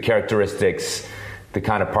the characteristics, the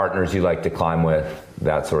kind of partners you like to climb with,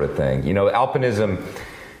 that sort of thing. Alpinism,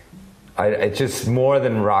 it's just more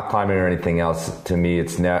than rock climbing or anything else. To me,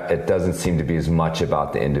 it doesn't seem to be as much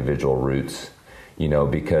about the individual routes,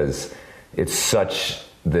 because it's such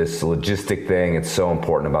this logistic thing. It's so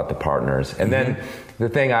important about the partners. And then the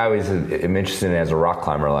thing I always am interested in as a rock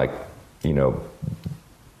climber,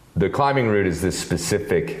 the climbing route is this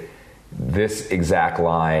specific, this exact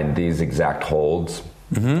line, these exact holds.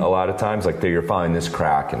 A lot of times, you're following this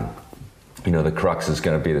crack, and the crux is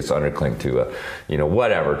going to be this underclink to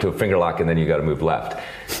to a finger lock, and then you got to move left.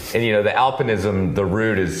 And the alpinism, the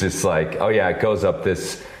route is just it goes up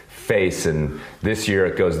this face, and this year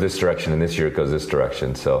it goes this direction, and this year it goes this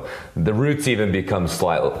direction. So the routes even become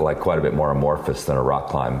quite a bit more amorphous than a rock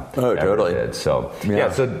climb. Oh, totally. Did. So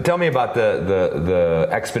so tell me about the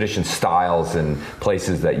expedition styles and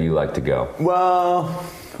places that you like to go. Well,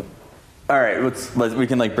 all right, we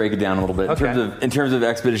can break it down a little bit. Okay. In terms of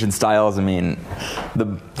expedition styles,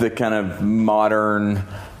 the kind of modern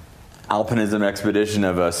alpinism expedition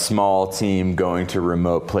of a small team going to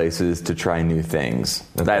remote places to try new things.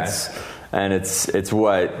 Okay. It's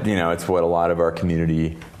what a lot of our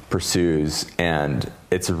community pursues, and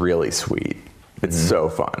it's really sweet. It's so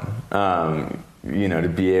fun. To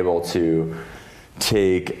be able to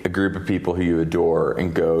take a group of people who you adore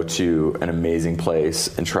and go to an amazing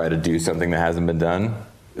place and try to do something that hasn't been done.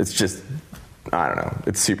 It's just, I don't know,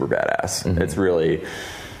 it's super badass. It's really,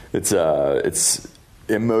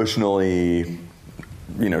 emotionally,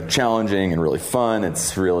 challenging and really fun.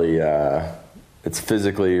 It's really, it's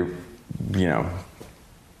physically,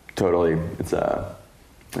 totally. It's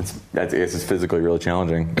physically really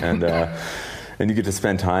challenging, and and you get to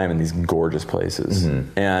spend time in these gorgeous places,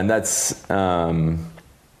 and that's I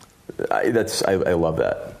love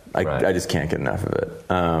that. I just can't get enough of it.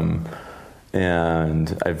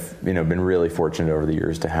 And I've been really fortunate over the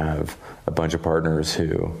years to have a bunch of partners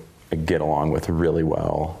who I get along with really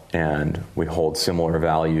well, and we hold similar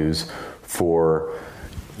values for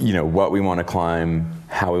what we want to climb,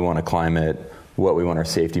 how we want to climb it, what we want our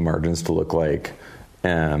safety margins to look like,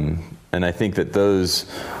 and I think that those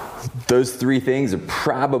three things are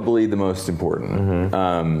probably the most important.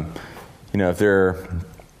 If they're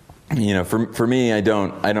for me, I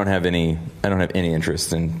don't have any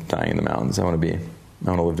interest in dying in the mountains. I want to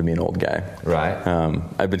live to be an old guy. Right.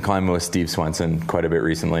 I've been climbing with Steve Swenson quite a bit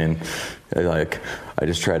recently, and I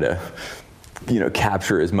just try to,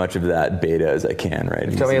 capture as much of that beta as I can. Right.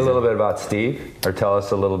 Tell me a little bit about Steve, or tell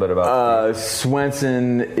us a little bit about Steve.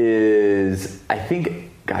 Swenson is, I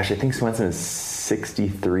think Swenson is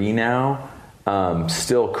 63 now,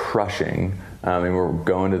 still crushing. And we're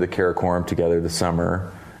going to the Karakoram together this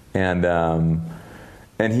summer. And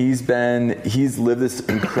he's lived this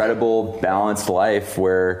incredible balanced life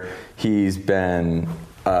where he's been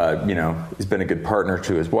he's been a good partner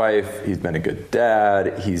to his wife, he's been a good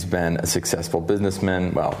dad, he's been a successful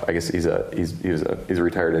businessman. Well, I guess he's a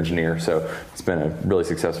retired engineer, so he's had a really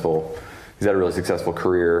successful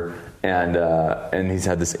career, and he's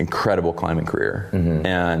had this incredible climbing career,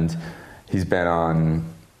 and he's been on.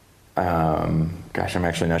 I'm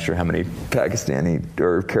actually not sure how many Pakistani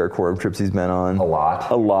or Karakoram trips he's been on. A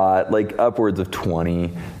lot, like upwards of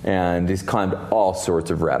 20, and he's climbed all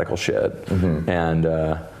sorts of radical shit.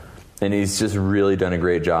 And he's just really done a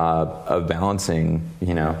great job of balancing,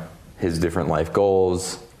 his different life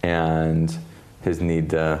goals and his need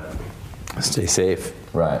to stay safe.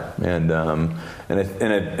 Right. And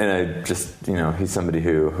I just, he's somebody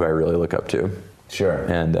who I really look up to. Sure.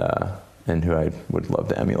 And who I would love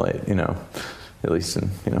to emulate, at least in,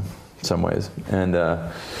 some ways. And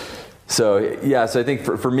so I think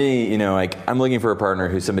for me, I'm looking for a partner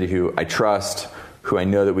who's somebody who I trust, who I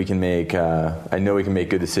know that we can make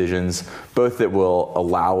good decisions, both that will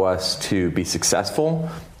allow us to be successful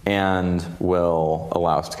and will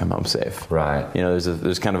allow us to come home safe. Right.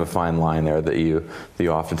 There's kind of a fine line there that you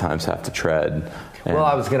oftentimes have to tread. Well,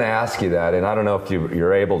 I was going to ask you that, and I don't know if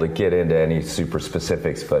you're able to get into any super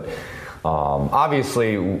specifics, but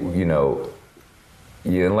obviously,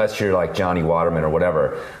 unless you're like Johnny Waterman or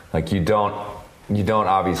whatever, like you don't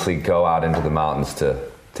obviously go out into the mountains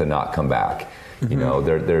to not come back.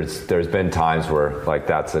 There's been times where like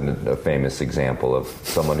that's a famous example of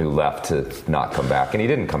someone who left to not come back, and he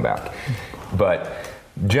didn't come back. But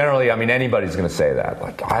generally, anybody's going to say that.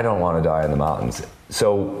 Like, I don't want to die in the mountains.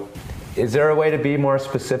 So, is there a way to be more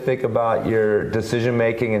specific about your decision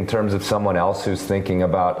making in terms of someone else who's thinking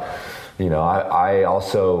about, I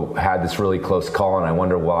also had this really close call, and I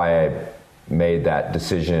wonder why I made that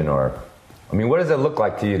decision, or, what does it look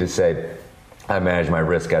like to you to say, I manage my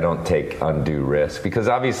risk, I don't take undue risk? Because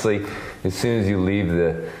obviously, as soon as you leave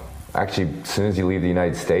the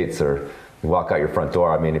United States, or you walk out your front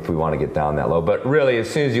door, if we want to get down that low, but really, as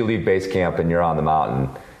soon as you leave base camp and you're on the mountain,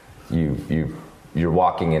 you're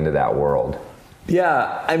walking into that world.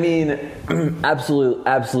 Yeah,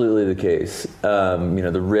 absolutely the case.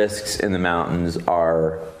 The risks in the mountains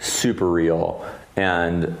are super real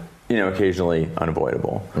and, occasionally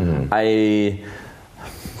unavoidable. I'm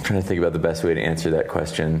trying to think about the best way to answer that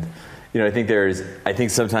question. I think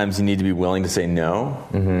sometimes you need to be willing to say no.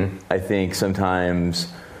 I think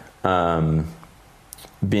sometimes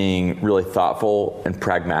being really thoughtful and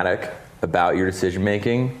pragmatic about your decision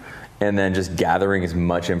making, and then just gathering as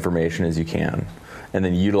much information as you can, and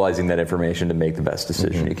then utilizing that information to make the best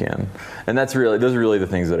decision you can. And those are really the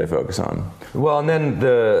things that I focus on. Well, and then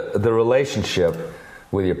the relationship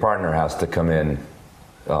with your partner has to come in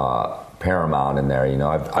paramount in there.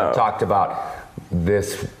 I've talked about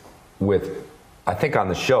this with, I think on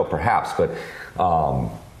the show perhaps, but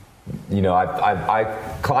I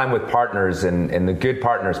climb with partners, and the good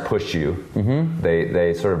partners push you.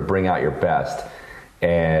 They sort of bring out your best.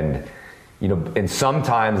 And, and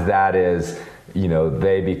sometimes that is,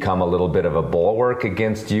 they become a little bit of a bulwark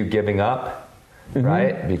against you giving up,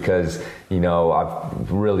 right? Because, a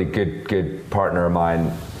really good partner of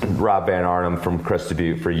mine, Rob Van Arnhem from Crested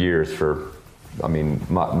Butte for years,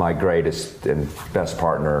 my greatest and best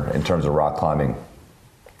partner in terms of rock climbing.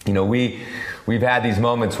 we've had these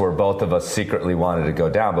moments where both of us secretly wanted to go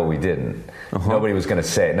down, but we didn't. Nobody was going to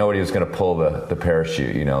say it. Nobody was going to pull the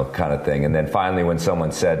parachute, kind of thing. And then finally when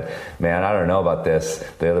someone said, man, I don't know about this,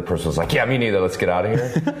 the other person was like, yeah, me neither, let's get out of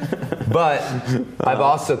here. But I've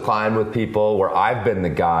also climbed with people where I've been the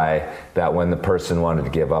guy that when the person wanted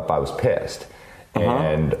to give up, I was pissed.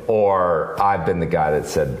 Or I've been the guy that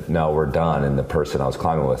said, no, we're done. And the person I was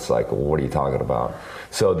climbing with is like, well, what are you talking about?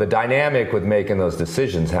 So the dynamic with making those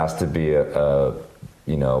decisions has to be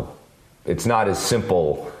it's not as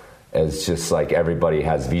simple as just like everybody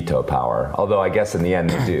has veto power. Although I guess in the end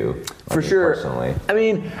they do. For sure. Personally. I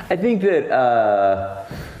mean, I think that,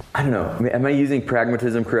 I don't know, am I using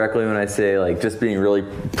pragmatism correctly when I say like just being really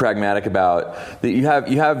pragmatic about that you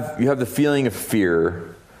have the feeling of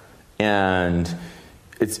fear, and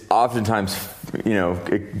it's oftentimes,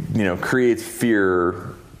 it creates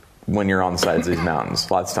fear when you're on the sides of these mountains.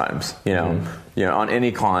 Lots of times, on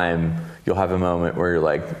any climb, you'll have a moment where you're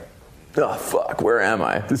like, oh fuck, where am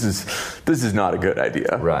I? This is not a good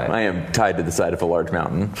idea. Right. I am tied to the side of a large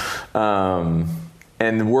mountain,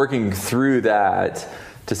 and working through that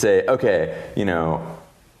to say, okay,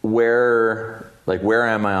 where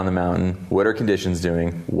am I on the mountain? What are conditions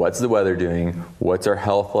doing? What's the weather doing? What's our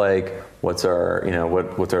health like? What's our,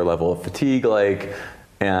 what's our level of fatigue like?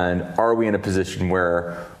 And are we in a position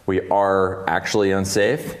where we are actually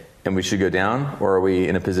unsafe and we should go down? Or are we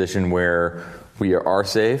in a position where we are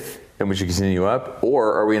safe and we should continue up?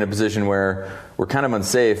 Or are we in a position where we're kind of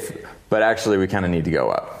unsafe, but actually we kind of need to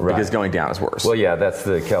go up because going down is worse? Well, yeah, that's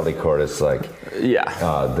the Kelly Cordes, I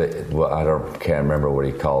can't remember what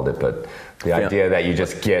he called it, but the idea that you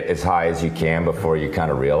just get as high as you can before you kind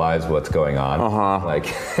of realize what's going on. Totally.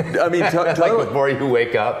 Before you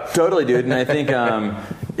wake up. Totally, dude. And I think,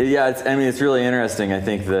 it's really interesting. I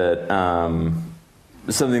think that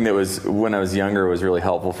something that was, when I was younger, was really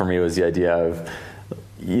helpful for me was the idea of,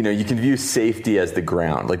 you can view safety as the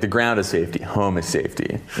ground. Like the ground is safety, home is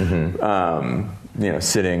safety.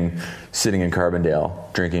 Sitting in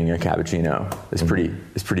Carbondale drinking a cappuccino is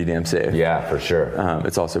pretty damn safe. Yeah, for sure.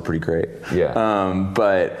 It's also pretty great. Yeah.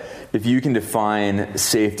 But if you can define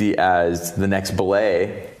safety as the next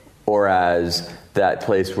belay, or as that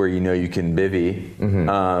place where you can bivvy,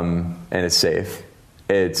 and it's safe.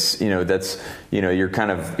 It's, you're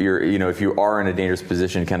kind of, if you are in a dangerous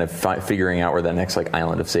position, kind of figuring out where that next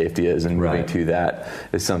island of safety is and moving to that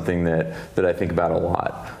is something that I think about a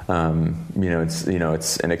lot.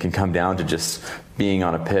 It's and it can come down to just being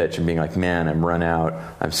on a pitch and being like, man, I'm run out,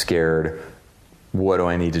 I'm scared. What do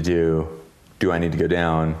I need to do? Do I need to go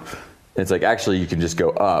down? And it's like, actually, you can just go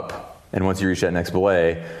up. And once you reach that next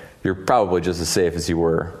belay, you're probably just as safe as you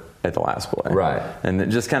were at the last play. Right.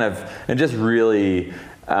 And just really,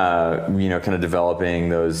 kind of developing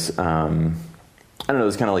those, those kind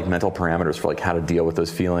of mental parameters for how to deal with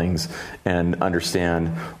those feelings and understand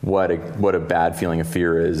what a bad feeling of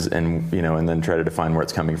fear is, and, and then try to define where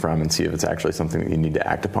it's coming from and see if it's actually something that you need to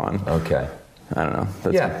act upon. Okay. I don't know.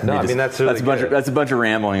 That's a bunch of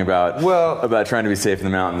rambling about trying to be safe in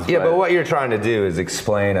the mountains. Yeah, but what you're trying to do is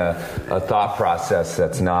explain a thought process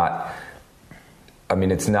that's not,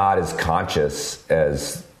 it's not as conscious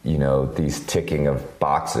as, these ticking of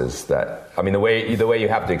boxes that, the way you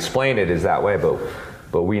have to explain it is that way,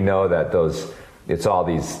 but we know that it's all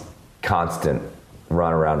these constant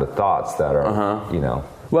run around of thoughts that are,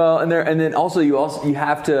 Well, and then also you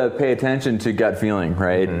have to pay attention to gut feeling,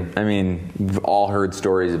 right? We've all heard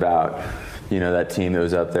stories about, that team that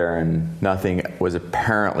was up there and nothing was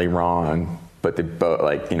apparently wrong, but they both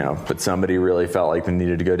but somebody really felt like they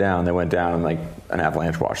needed to go down. They went down and an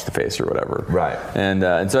avalanche washed the face or whatever. Right.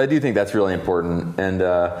 And so I do think that's really important. And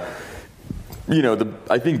I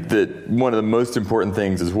think that one of the most important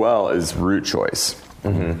things as well is route choice.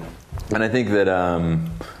 And I think that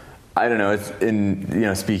I don't know. It's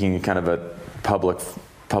in speaking in kind of a public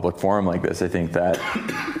forum like this. I think that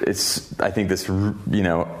this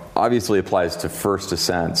obviously applies to first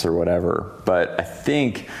ascents or whatever. But I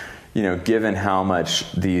think given how much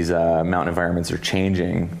these mountain environments are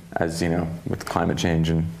changing, as with climate change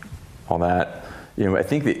and all that, I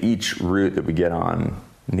think that each route that we get on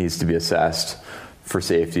needs to be assessed for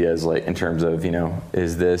safety as in terms of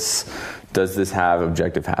does this have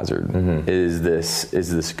objective hazard? Is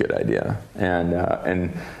this a good idea? And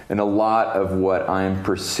a lot of what I'm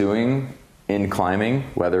pursuing in climbing,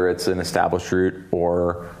 whether it's an established route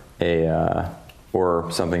or or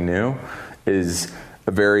something new, is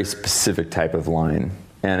a very specific type of line,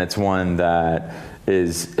 and it's one that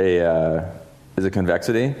is a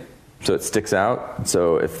convexity, so it sticks out.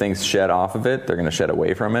 So if things shed off of it, they're going to shed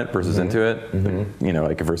away from it versus into it. You know,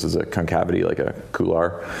 like versus a concavity, like a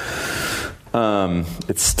couloir.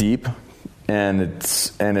 It's steep, and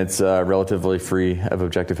it's relatively free of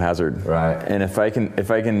objective hazard. Right. And if I can,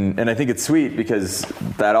 and I think it's sweet because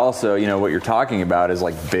that also, you know, what you're talking about is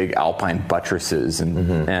like big alpine buttresses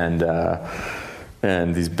and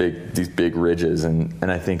these big ridges,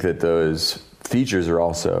 and I think that those features are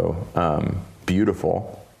also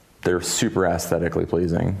beautiful. They're super aesthetically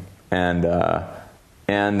pleasing, and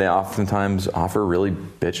they oftentimes offer really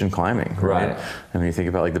bitchin' climbing, right? I mean, you think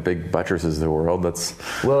about like the big buttresses of the world.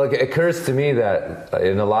 Well, it occurs to me that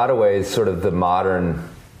in a lot of ways, sort of the modern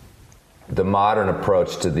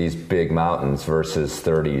approach to these big mountains versus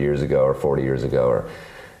 30 years ago or 40 years ago, or,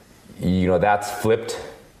 you know, that's flipped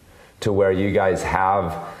to where you guys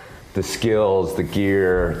have the skills, the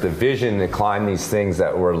gear, the vision to climb these things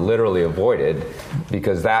that were literally avoided,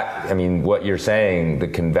 because that, I mean, what you're saying, the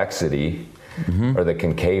convexity or the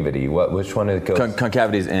concavity, which one it goes?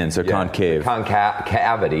 Concavity's in, so concave.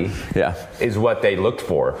 Concavity is what they looked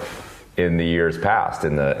for in the years past,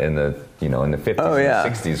 in the 50s and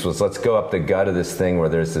 60s, was let's go up the gut of this thing where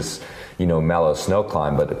there's this, you know, mellow snow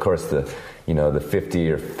climb, but of course the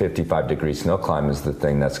 50 or 55 degree snow climb is the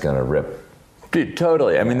thing that's going to rip. Dude,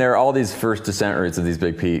 totally. I mean, there are all these first descent routes of these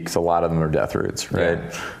big peaks. A lot of them are death routes, right?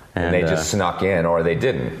 Yeah. And they just snuck in, or they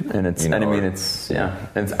didn't. And it's, And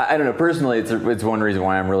I don't know. Personally, it's one reason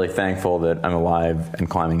why I'm really thankful that I'm alive and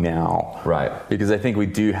climbing now, right? Because I think we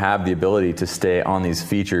do have the ability to stay on these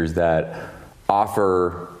features that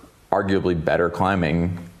offer arguably better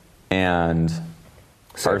climbing and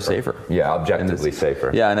are safer. Yeah, objectively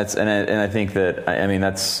safer. Yeah, and I think that, I mean,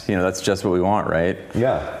 that's just what we want, right?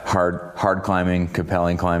 Yeah. Hard climbing,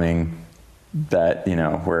 compelling climbing, that, you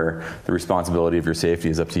know, where the responsibility of your safety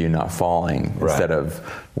is up to you not falling instead of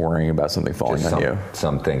worrying about something falling on you.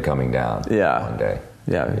 Something coming down one day.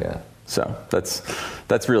 Yeah. So that's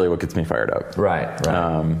really what gets me fired up. Right. But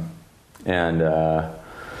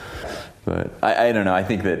I don't know. I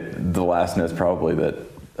think that the last note is probably that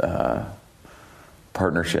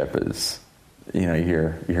partnership is, you know, you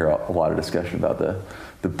hear a lot of discussion about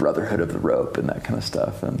the brotherhood of the rope and that kind of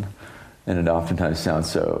stuff, and it oftentimes sounds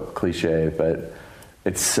so cliche, but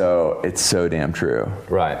it's so damn true.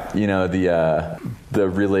 Right. You know, the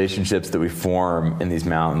relationships that we form in these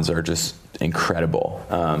mountains are just incredible.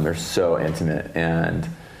 They're so intimate, and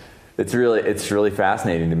it's really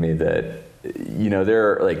fascinating to me that, you know,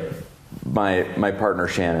 they're like my partner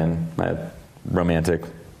Shannon, my romantic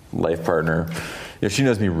life partner. You know, she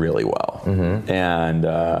knows me really well, and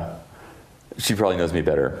she probably knows me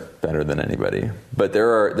better than anybody. But there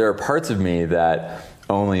are parts of me that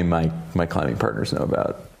only my climbing partners know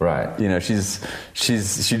about. Right. You know, she's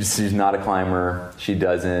not a climber. She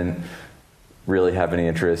doesn't really have any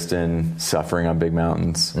interest in suffering on big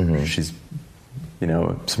mountains. She's, you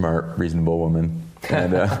know, a smart, reasonable woman.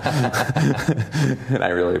 And and I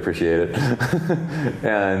really appreciate it.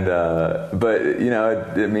 And but, you know,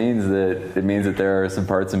 it means that there are some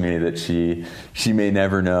parts of me that she may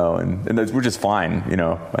never know, and that's, which is fine. You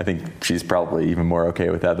know, I think she's probably even more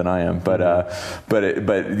okay with that than I am. But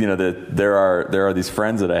you know, there are these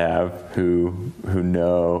friends that I have who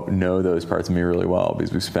know those parts of me really well,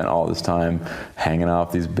 because we've spent all this time hanging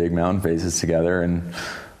off these big mountain faces together, and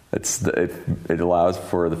it allows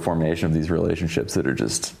for the formation of these relationships that are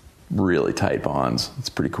just really tight bonds. It's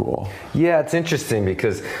pretty cool. Yeah, it's interesting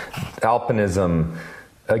because alpinism,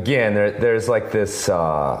 again, there's like this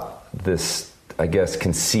I guess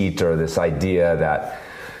conceit, or this idea that,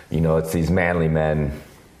 you know, it's these manly men.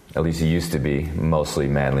 At least it used to be mostly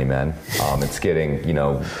manly men. It's getting, you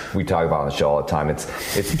know, we talk about on the show all the time.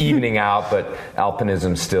 It's evening out, but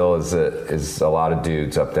alpinism still is a lot of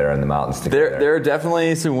dudes up there in the mountains together. There are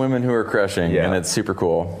definitely some women who are crushing, and it's super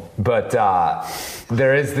cool. But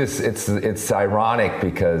there is this. It's ironic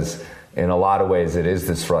because in a lot of ways it is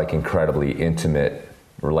this like incredibly intimate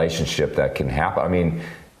relationship that can happen. I mean,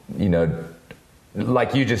 you know,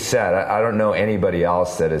 like you just said, I don't know anybody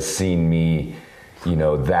else that has seen me, you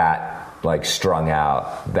know, that like strung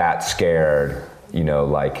out, that scared, you know,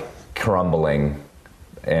 like crumbling,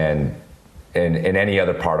 and in any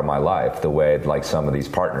other part of my life, the way like some of these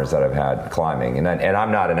partners that I've had climbing, and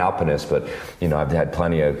I'm not an alpinist, but, you know, I've had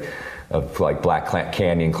plenty of like Black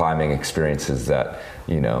Canyon climbing experiences that,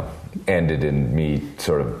 you know, ended in me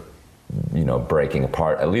sort of, you know, breaking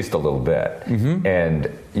apart at least a little bit.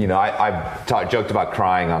 And, you know, I've joked about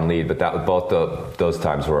crying on lead, but that was both those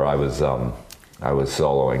times where I was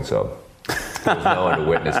soloing, so There was no one to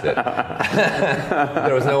witness it.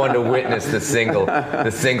 There was no one to witness the single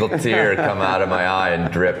tear come out of my eye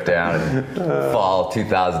and drip down and fall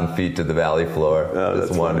 2,000 feet to the valley floor.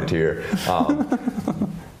 That's one funny. Tear.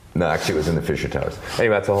 No, actually, it was in the Fisher Towers.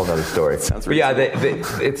 Anyway, that's a whole other story. But yeah,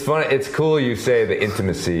 it's funny. It's cool you say the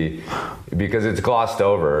intimacy because it's glossed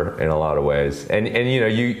over in a lot of ways. And you know,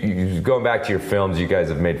 you going back to your films, you guys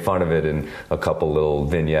have made fun of it in a couple little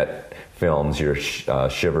vignette films, your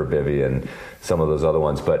Shiver Bivy and some of those other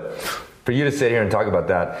ones. But for you to sit here and talk about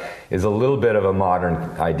that is a little bit of a modern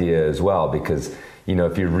idea as well, because you know,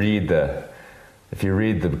 if you read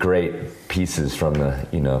the great pieces from the,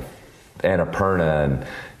 you know, Annapurna and,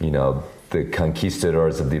 you know, the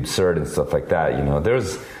conquistadors of the absurd and stuff like that, you know,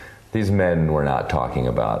 these men were not talking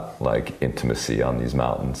about like intimacy on these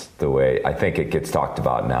mountains the way I think it gets talked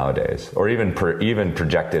about nowadays, or even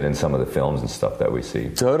projected in some of the films and stuff that we see.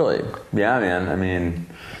 Totally. Yeah, man. I mean,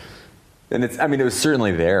 and it was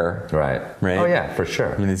certainly there. Right. Oh yeah, for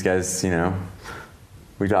sure. I mean, these guys, you know,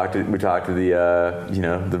 we talked to the, you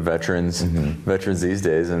know, the veterans these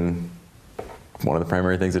days, and one of the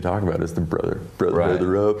primary things they talk about is the brother right. of the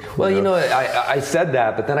rope. Well, you know, I said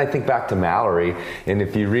that, but then I think back to Mallory, and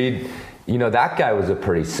if you read, you know, that guy was a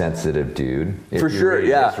pretty sensitive dude. For sure,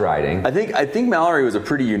 yeah. His writing. I think Mallory was a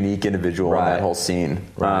pretty unique individual right. in that whole scene.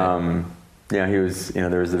 Right. Yeah, he was. You know,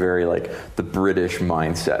 there was the very like the British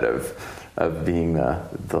mindset of being the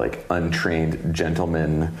like untrained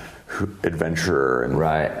gentleman adventurer, and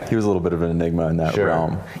right. he was a little bit of an enigma in that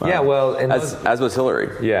realm. Yeah, well, and as was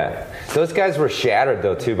Hillary. Yeah, those guys were shattered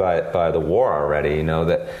though too by the war already. You know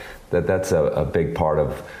that's a big part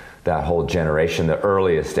of that whole generation. The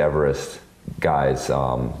earliest Everest guys,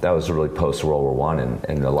 that was really post World War I,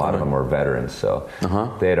 and a lot of them were veterans, so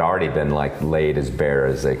they had already been like laid as bare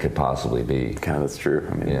as they could possibly be. Kind of, that's true.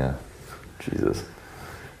 I mean, yeah, Jesus,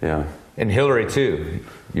 yeah. And Hillary too.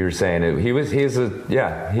 You were saying he was a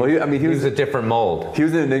different mold. He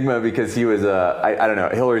was an enigma because he was I don't know.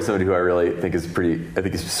 Hillary's somebody who I really think is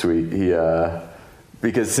he's sweet. He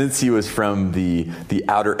because since he was from the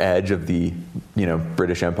outer edge of the, you know,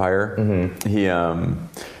 British Empire, he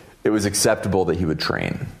it was acceptable that he would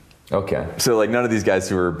train. Okay. So like none of these guys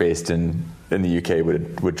who were based in the UK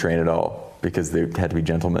would train at all, because they had to be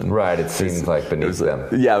gentlemen. Right, it seems like beneath them.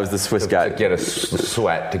 Yeah, it was the Swiss guy. To get a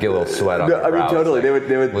little sweat on their brows. Totally. Like,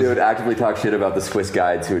 they would actively talk shit about the Swiss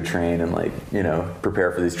guides who would train and, like, you know,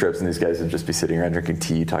 prepare for these trips, and these guys would just be sitting around drinking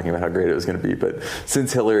tea, talking about how great it was going to be. But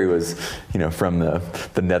since Hillary was, you know, from the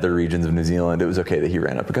nether regions of New Zealand, it was okay that he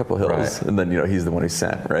ran up a couple hills, right. And then, you know, he's the one who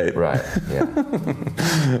sent, right? Right, yeah.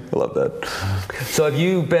 I love that. So have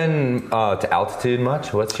you been to altitude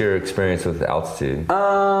much? What's your experience with altitude?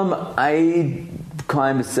 I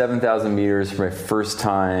climbed 7,000 meters for my first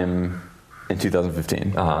time in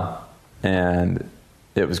 2015. And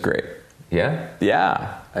it was great. Yeah?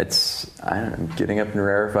 Yeah. I don't know, getting up in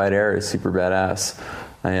rarefied air is super badass.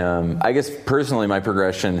 I guess personally my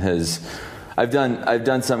progression I've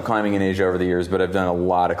done some climbing in Asia over the years, but I've done a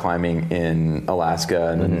lot of climbing in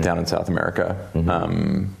Alaska and down in South America.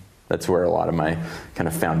 That's where a lot of my kind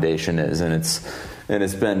of foundation is, and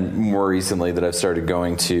it's been more recently that I've started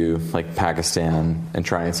going to like Pakistan and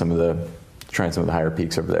trying some of the higher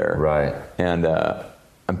peaks over there. Right. And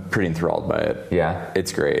I'm pretty enthralled by it. Yeah.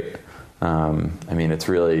 It's great. I mean, it's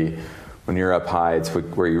really, when you're up high, it's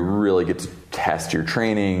where you really get to test your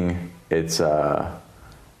training. It's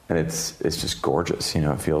just gorgeous. You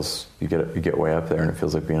know, it feels, you get way up there and it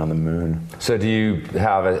feels like being on the moon. So do you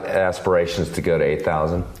have aspirations to go to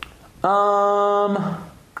 8,000?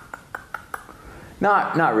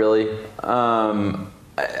 Not really.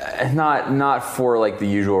 Not for like the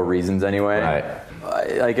usual reasons anyway. Right.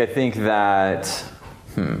 I think that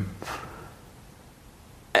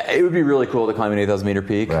it would be really cool to climb an 8,000 meter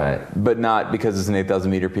peak. Right. But not because it's an 8,000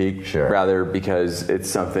 meter peak. Sure. Rather because it's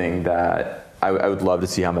something that I would love to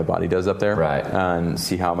see how my body does up there. Right. And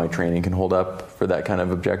see how my training can hold up for that kind of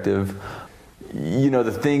objective. You know,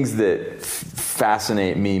 the things that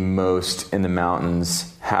fascinate me most in the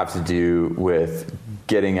mountains have to do with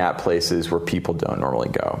getting at places where people don't normally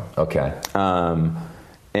go. Okay.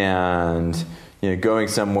 And, you know, going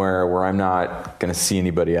somewhere where I'm not going to see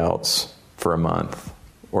anybody else for a month,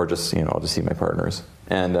 or just, you know, I'll just see my partners.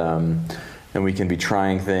 And we can be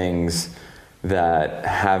trying things that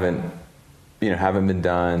haven't been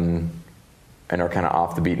done and are kind of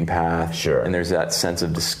off the beaten path. Sure. And there's that sense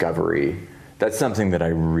of discovery. That's something that I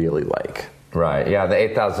really like. Right. Yeah. The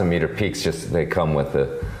 8,000 meter peaks they come with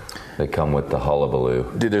the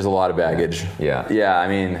hullabaloo. Dude, there's a lot of baggage. Yeah. Yeah. I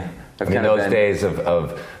mean, those days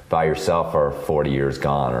of by yourself are 40 years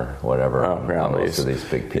gone or whatever. Oh, on most of these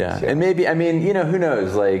big peaks. Yeah. And maybe, I mean, who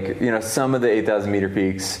knows? Like, some of the 8,000 meter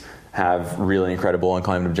peaks have really incredible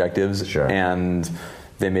unclimbed objectives. Sure. And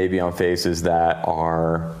they may be on faces that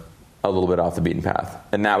are a little bit off the beaten path.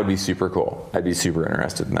 And that would be super cool. I'd be super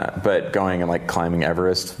interested in that. But going and like climbing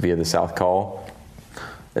Everest via the South Col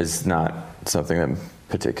is not something I'm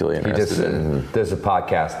particularly interested in. There's a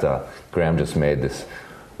podcast, Graham just made this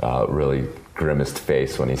really grimaced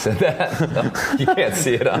face when he said that. You can't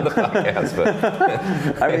see it on the podcast,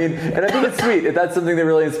 but I mean, and I think it's sweet. If that's something that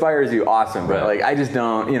really inspires you, awesome. But like, I just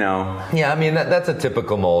don't, Yeah, I mean, that's a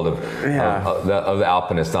typical mold of the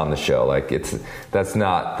alpinist on the show. Like, that's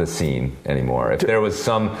not the scene anymore. If there was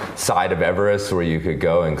some side of Everest where you could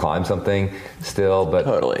go and climb something still, but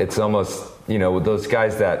totally. It's almost, with those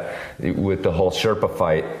guys that, with the whole Sherpa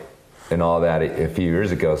fight and all that a few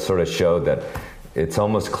years ago, sort of showed that it's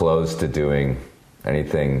almost closed to doing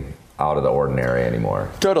anything out of the ordinary anymore.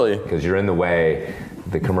 Totally. Because you're in the way,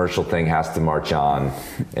 the commercial thing has to march on,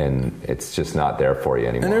 and it's just not there for you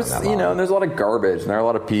anymore. And there's, and there's a lot of garbage, and there are a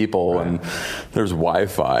lot of people, and there's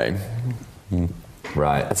Wi-Fi.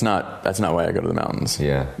 Right. That's not why I go to the mountains.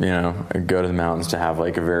 Yeah. I go to the mountains to have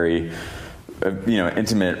like a very,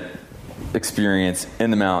 intimate experience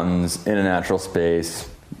in the mountains, in a natural space,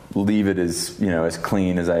 leave it as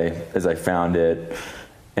clean as I found it,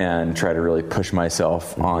 and try to really push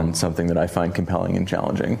myself on something that I find compelling and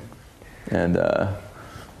challenging. And I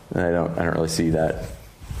don't really see that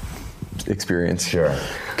experience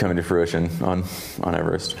coming to fruition on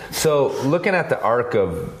Everest. So looking at the arc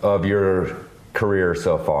of your career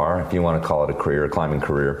so far, if you want to call it a career, a climbing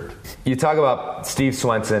career, you talk about Steve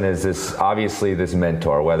Swenson as this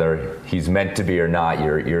mentor, whether he's meant to be or not.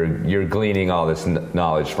 You're gleaning all this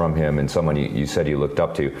knowledge from him, and someone you said you looked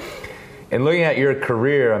up to. And looking at your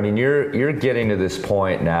career, I mean, you're getting to this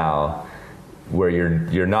point now where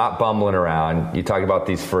you're not bumbling around. You talk about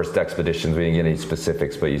these first expeditions. We didn't get any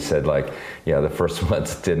specifics, but you said the first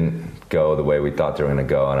ones didn't go the way we thought they were going to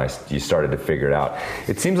go, and you started to figure it out.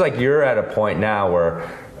 It seems like you're at a point now where,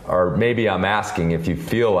 or maybe I'm asking if you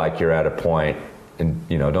feel like you're at a point, and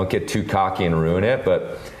don't get too cocky and ruin it,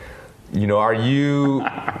 but are you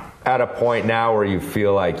at a point now where you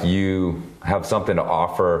feel like you have something to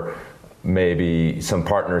offer maybe some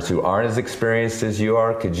partners who aren't as experienced as you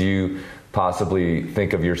are? Could you possibly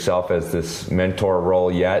think of yourself as this mentor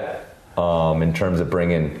role yet, in terms of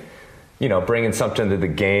bringing something to the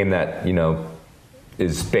game that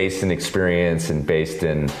is based in experience and based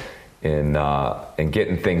in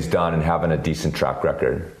getting things done and having a decent track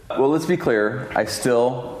record? Well, let's be clear. I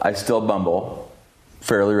still bumble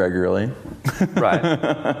fairly regularly. Right.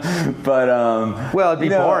 But well, it'd be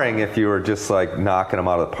boring if you were just like knocking them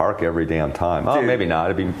out of the park every damn time. Oh, maybe not.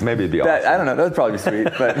 Maybe it'd be awesome. I don't know. That'd probably be sweet.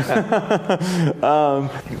 But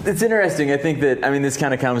it's interesting. I think that this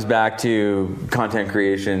kind of comes back to content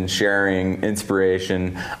creation, sharing,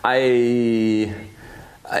 inspiration. I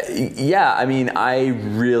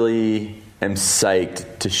really am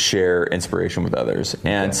psyched to share inspiration with others,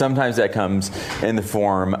 and sometimes that comes in the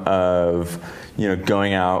form of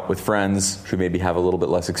going out with friends who maybe have a little bit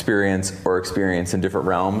less experience or experience in different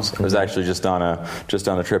realms. I was actually just on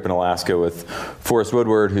a trip in Alaska with Forrest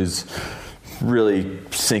Woodward, who's really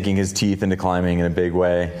sinking his teeth into climbing in a big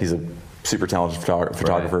way. He's a super talented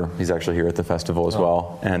photographer. Right. He's actually here at the festival as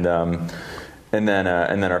well. And then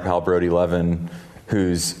our pal Brody Levin,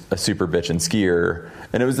 who's a super bitchin' skier.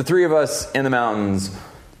 And it was the three of us in the mountains,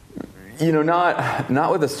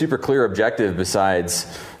 not with a super clear objective besides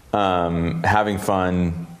having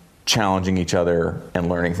fun, challenging each other, and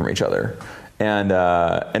learning from each other. And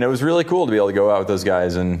it was really cool to be able to go out with those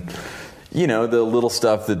guys and, the little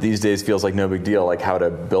stuff that these days feels like no big deal, like how to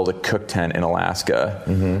build a cook tent in Alaska.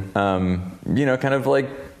 Mm-hmm. Kind of like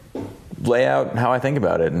lay out how I think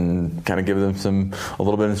about it and kind of give them a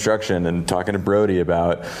little bit of instruction, and talking to Brody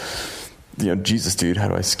about, Jesus, dude, how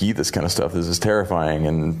do I ski this kind of stuff? This is terrifying.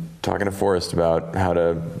 And talking to Forrest about how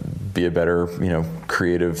to be a better,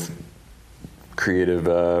 creative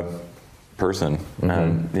person,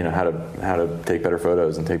 and how to take better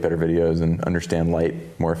photos and take better videos and understand light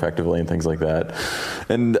more effectively and things like that.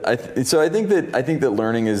 And so I think that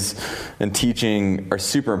learning and teaching are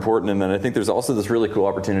super important. And then I think there's also this really cool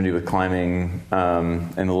opportunity with climbing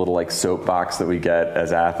and the little like soapbox that we get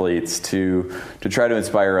as athletes to try to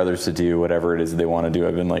inspire others to do whatever it is that they want to do.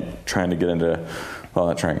 I've been like trying to get into, well,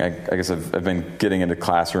 not trying, I guess I've been getting into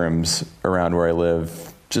classrooms around where I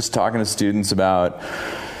live, just talking to students about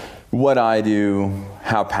what I do,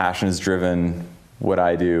 how passion is driven what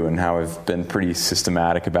I do and how I've been pretty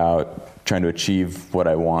systematic about trying to achieve what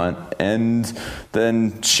I want, and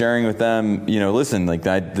then sharing with them, listen, like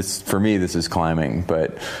this for me, this is climbing,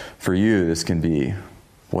 but for you, this can be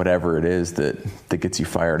whatever it is that gets you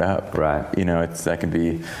fired up. Right. That can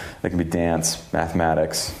be dance,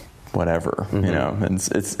 mathematics, whatever. And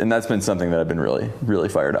that's been something that I've been really, really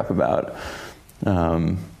fired up about.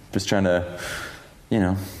 Just trying to,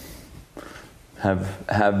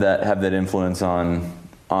 have that influence on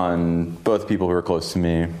both people who are close to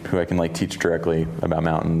me, who I can like teach directly about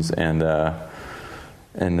mountains, and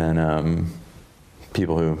then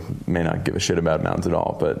people who may not give a shit about mountains at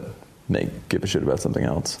all, but may give a shit about something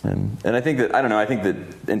else. And I think that I think that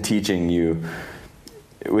in teaching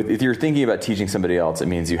if you're thinking about teaching somebody else, it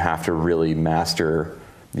means you have to really master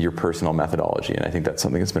your personal methodology, and I think that's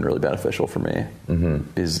something that's been really beneficial for me.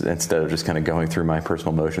 Is instead of just kind of going through my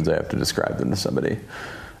personal motions, I have to describe them to somebody.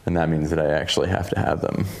 And that means that I actually have to have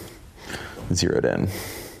them zeroed in.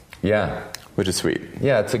 Yeah. Which is sweet.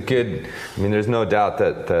 Yeah, it's there's no doubt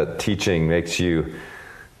that teaching makes you,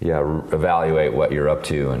 evaluate what you're up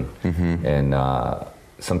to. And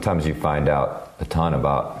sometimes you find out a ton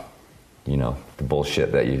about, the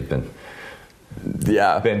bullshit that you've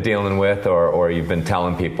been dealing with, or you've been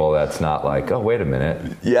telling people that's not like, oh, wait a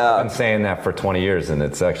minute. Yeah. I've been saying that for 20 years and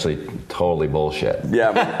it's actually totally bullshit.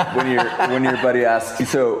 Yeah. when your buddy asks you,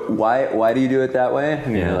 so why do you do it that way?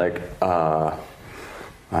 And you're like, I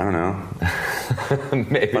don't know.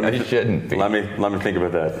 Maybe I shouldn't be. Let me think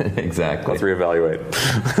about that. Exactly. Let's reevaluate.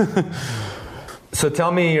 So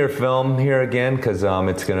tell me your film here again, because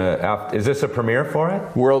it's gonna. Is this a premiere for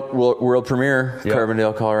it? World premiere, Yep.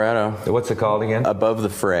 Carbondale, Colorado. What's it called again? Above the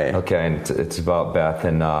Fray. Okay, and it's about Beth,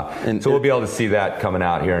 and so we'll be able to see that coming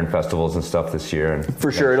out here in festivals and stuff this year. And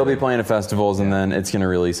for sure, it'll be playing at festivals, and then it's going to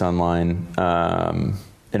release online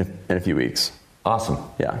in a few weeks. Awesome.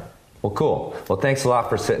 Yeah. Well, cool. Well, thanks a lot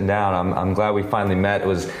for sitting down. I'm glad we finally met. It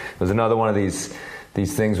was another one of these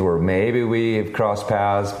things where maybe we have crossed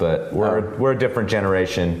paths, but we're a different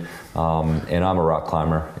generation, and I'm a rock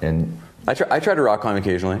climber. And I try to rock climb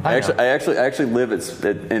occasionally. I actually live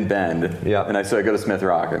in Bend. Yeah. So I go to Smith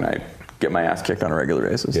Rock and I get my ass kicked on a regular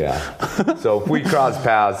basis. Yeah. So if we crossed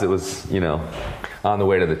paths, it was on the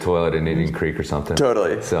way to the toilet in Indian Creek or something.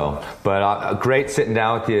 Totally. So, but great sitting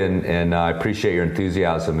down with you, and I appreciate your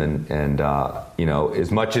enthusiasm, and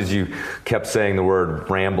as much as you kept saying the word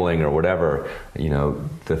rambling or whatever,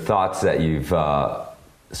 the thoughts that you've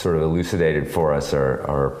sort of elucidated for us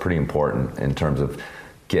are pretty important in terms of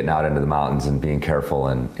getting out into the mountains and being careful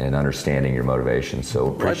and understanding your motivation. So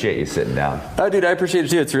appreciate you sitting down. Oh, dude, I appreciate it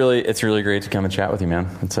too. It's really great to come and chat with you, man.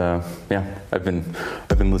 It's I've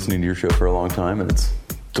been listening to your show for a long time, and it's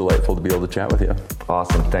delightful to be able to chat with you.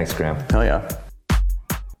 Awesome. Thanks, Graham. Hell yeah.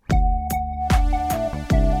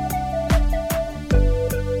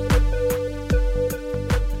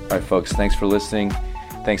 All right, folks, thanks for listening.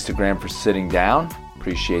 Thanks to Graham for sitting down.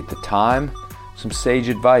 Appreciate the time. Some sage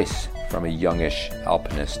advice from a youngish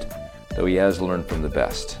alpinist, though he has learned from the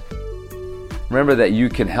best. Remember that you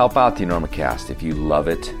can help out the Enormocast if you love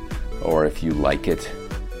it, or if you like it,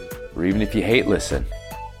 or even if you hate listen,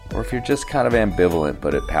 or if you're just kind of ambivalent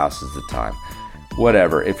but it passes the time.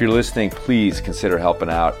 Whatever. If you're listening, please consider helping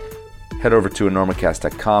out. Head over to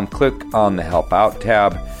enormocast.com, click on the Help Out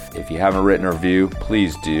tab. If you haven't written a review,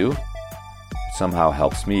 please do. It somehow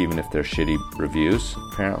helps me, even if they're shitty reviews,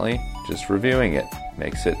 apparently. Just reviewing it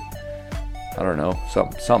makes it, I don't know,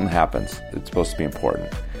 something happens. It's supposed to be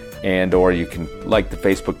important. And or you can like the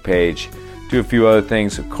Facebook page, do a few other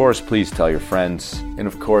things. Of course, please tell your friends. And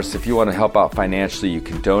of course, if you want to help out financially, you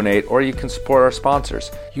can donate or you can support our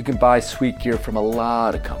sponsors. You can buy sweet gear from a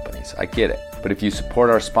lot of companies. I get it. But if you support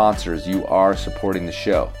our sponsors, you are supporting the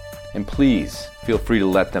show. And please feel free to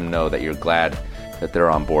let them know that you're glad that they're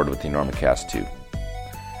on board with the Enormocast too.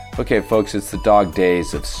 Okay, folks, it's the dog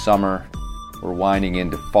days of summer. We're winding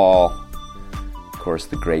into fall. Of course,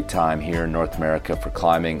 the great time here in North America for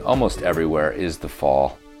climbing almost everywhere is the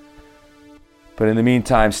fall. But in the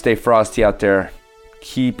meantime, stay frosty out there.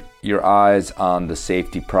 Keep your eyes on the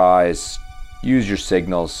safety prize. Use your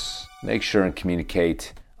signals. Make sure and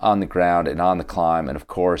communicate on the ground and on the climb. And of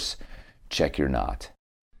course, check your knot.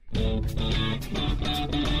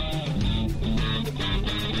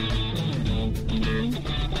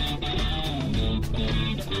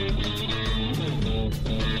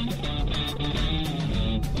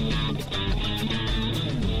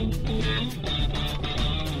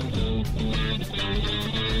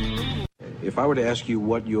 If I were to ask you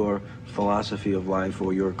what your philosophy of life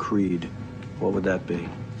or your creed, what would that be?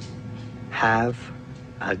 Have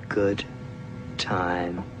a good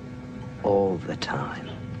time. all the time.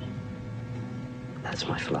 That's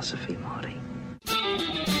my philosophy, Marty.